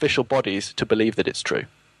official bodies to believe that it's true.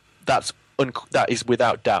 That is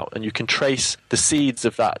without doubt. And you can trace the seeds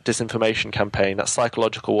of that disinformation campaign, that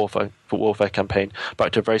psychological warfare campaign,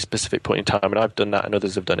 back to a very specific point in time. And I've done that, and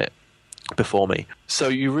others have done it before me. So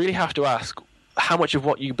you really have to ask how much of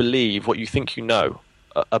what you believe, what you think you know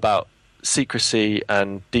about secrecy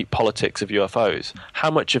and deep politics of UFOs,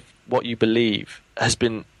 how much of what you believe has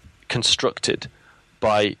been constructed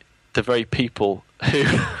by the very people who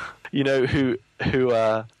who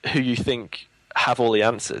you think have all the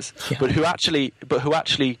answers, but who actually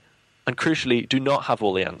and crucially do not have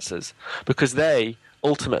all the answers, because they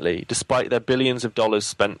ultimately, despite their billions of dollars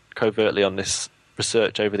spent covertly on this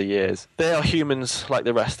research over the years, they are humans like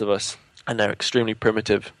the rest of us, and they're extremely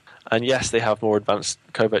primitive. And yes, they have more advanced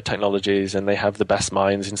covert technologies, and they have the best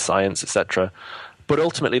minds in science, etc. But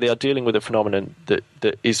ultimately, they are dealing with a phenomenon that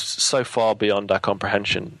is so far beyond our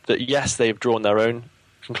comprehension that, yes, they've drawn their own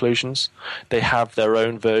conclusions. They have their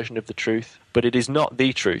own version of the truth, but it is not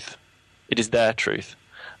the truth. It is their truth.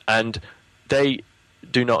 And they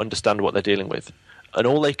do not understand what they're dealing with. And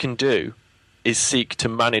all they can do is seek to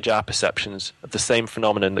manage our perceptions of the same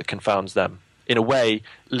phenomenon that confounds them, in a way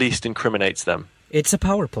least incriminates them. It's a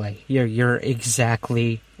power play. You're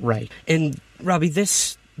exactly right. And Robbie,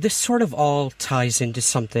 this sort of all ties into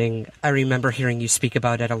something I remember hearing you speak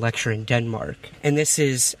about at a lecture in Denmark. And this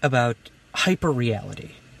is about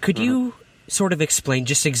hyperreality. Could you sort of explain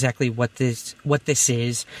just exactly what this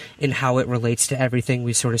is and how it relates to everything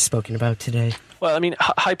we've sort of spoken about today? Well, I mean,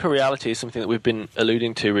 hyperreality is something that we've been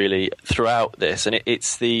alluding to really throughout this, and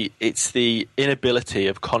it's the inability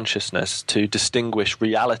of consciousness to distinguish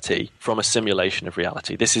reality from a simulation of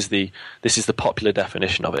reality. This is the popular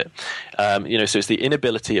definition of it. So it's the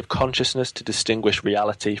inability of consciousness to distinguish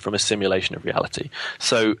reality from a simulation of reality.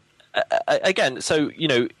 So again, so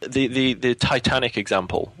the Titanic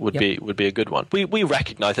example would be a good one. We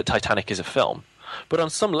recognize that Titanic is a film, but on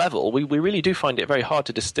some level, we really do find it very hard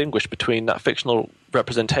to distinguish between that fictional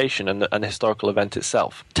representation and the historical event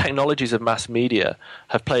itself. Technologies of mass media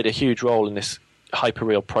have played a huge role in this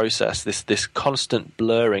hyperreal process, this constant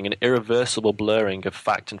blurring and irreversible blurring of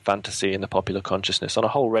fact and fantasy in the popular consciousness on a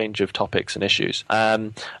whole range of topics and issues.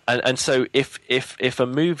 And so if a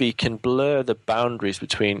movie can blur the boundaries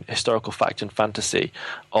between historical fact and fantasy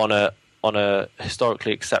on a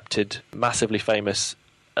historically accepted, massively famous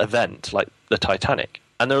event like the Titanic,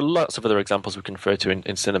 and there are lots of other examples we can refer to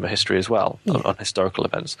in cinema history as well on historical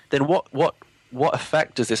events, then what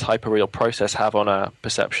effect does this hyperreal process have on our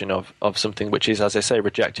perception of something which is, as I say,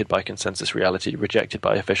 rejected by consensus reality, rejected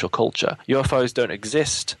by official culture? UFOs don't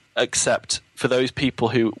exist except for those people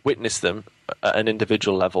who witness them at an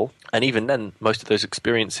individual level. And even then, most of those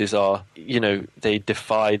experiences are, they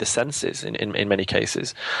defy the senses in many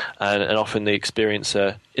cases. And often the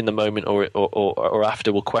experiencer in the moment or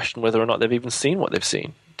after will question whether or not they've even seen what they've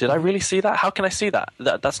seen. Did I really see that? How can I see that?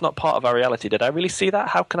 That's not part of our reality. Did I really see that?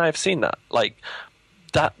 How can I have seen that? Like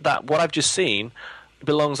that what I've just seen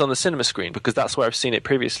belongs on the cinema screen because that's where I've seen it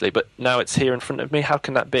previously, but now it's here in front of me. How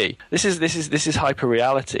can that be? This is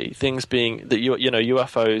hyperreality. Things being that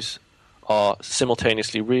UFOs are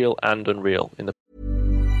simultaneously real and unreal in the.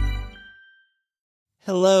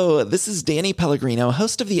 Hello, this is Danny Pellegrino,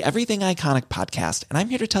 host of the Everything Iconic podcast, and I'm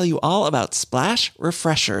here to tell you all about Splash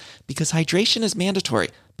Refresher, because hydration is mandatory,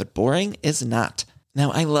 but boring is not. Now,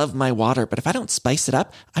 I love my water, but if I don't spice it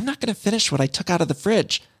up, I'm not going to finish what I took out of the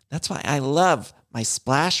fridge. That's why I love my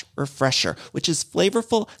Splash Refresher, which is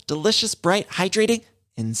flavorful, delicious, bright, hydrating,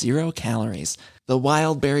 and 0 calories. The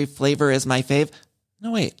wild berry flavor is my fave.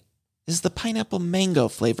 No, wait, is the pineapple mango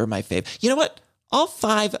flavor my fave? You know what? All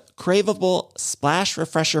 5 craveable Splash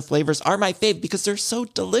Refresher flavors are my fave because they're so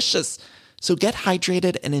delicious. So get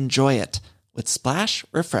hydrated and enjoy it with Splash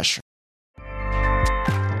Refresher.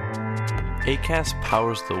 Acast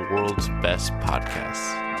powers the world's best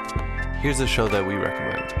podcasts. Here's a show that we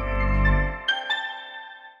recommend.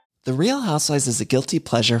 The Real Housewives is a guilty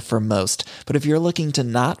pleasure for most, but if you're looking to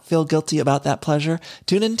not feel guilty about that pleasure,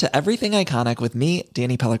 tune in to Everything Iconic with me,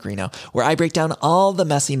 Danny Pellegrino, where I break down all the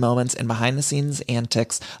messy moments and behind-the-scenes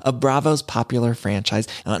antics of Bravo's popular franchise.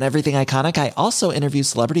 And on Everything Iconic, I also interview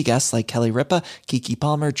celebrity guests like Kelly Ripa, Keke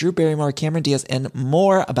Palmer, Drew Barrymore, Cameron Diaz, and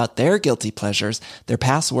more about their guilty pleasures, their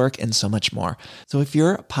past work, and so much more. So if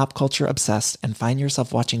you're pop culture obsessed and find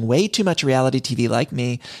yourself watching way too much reality TV like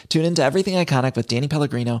me, tune in to Everything Iconic with Danny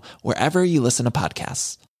Pellegrino, wherever you listen to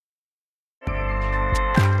podcasts.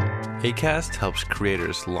 Acast helps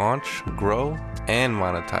creators launch, grow, and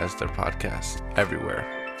monetize their podcasts everywhere.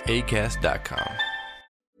 Acast.com.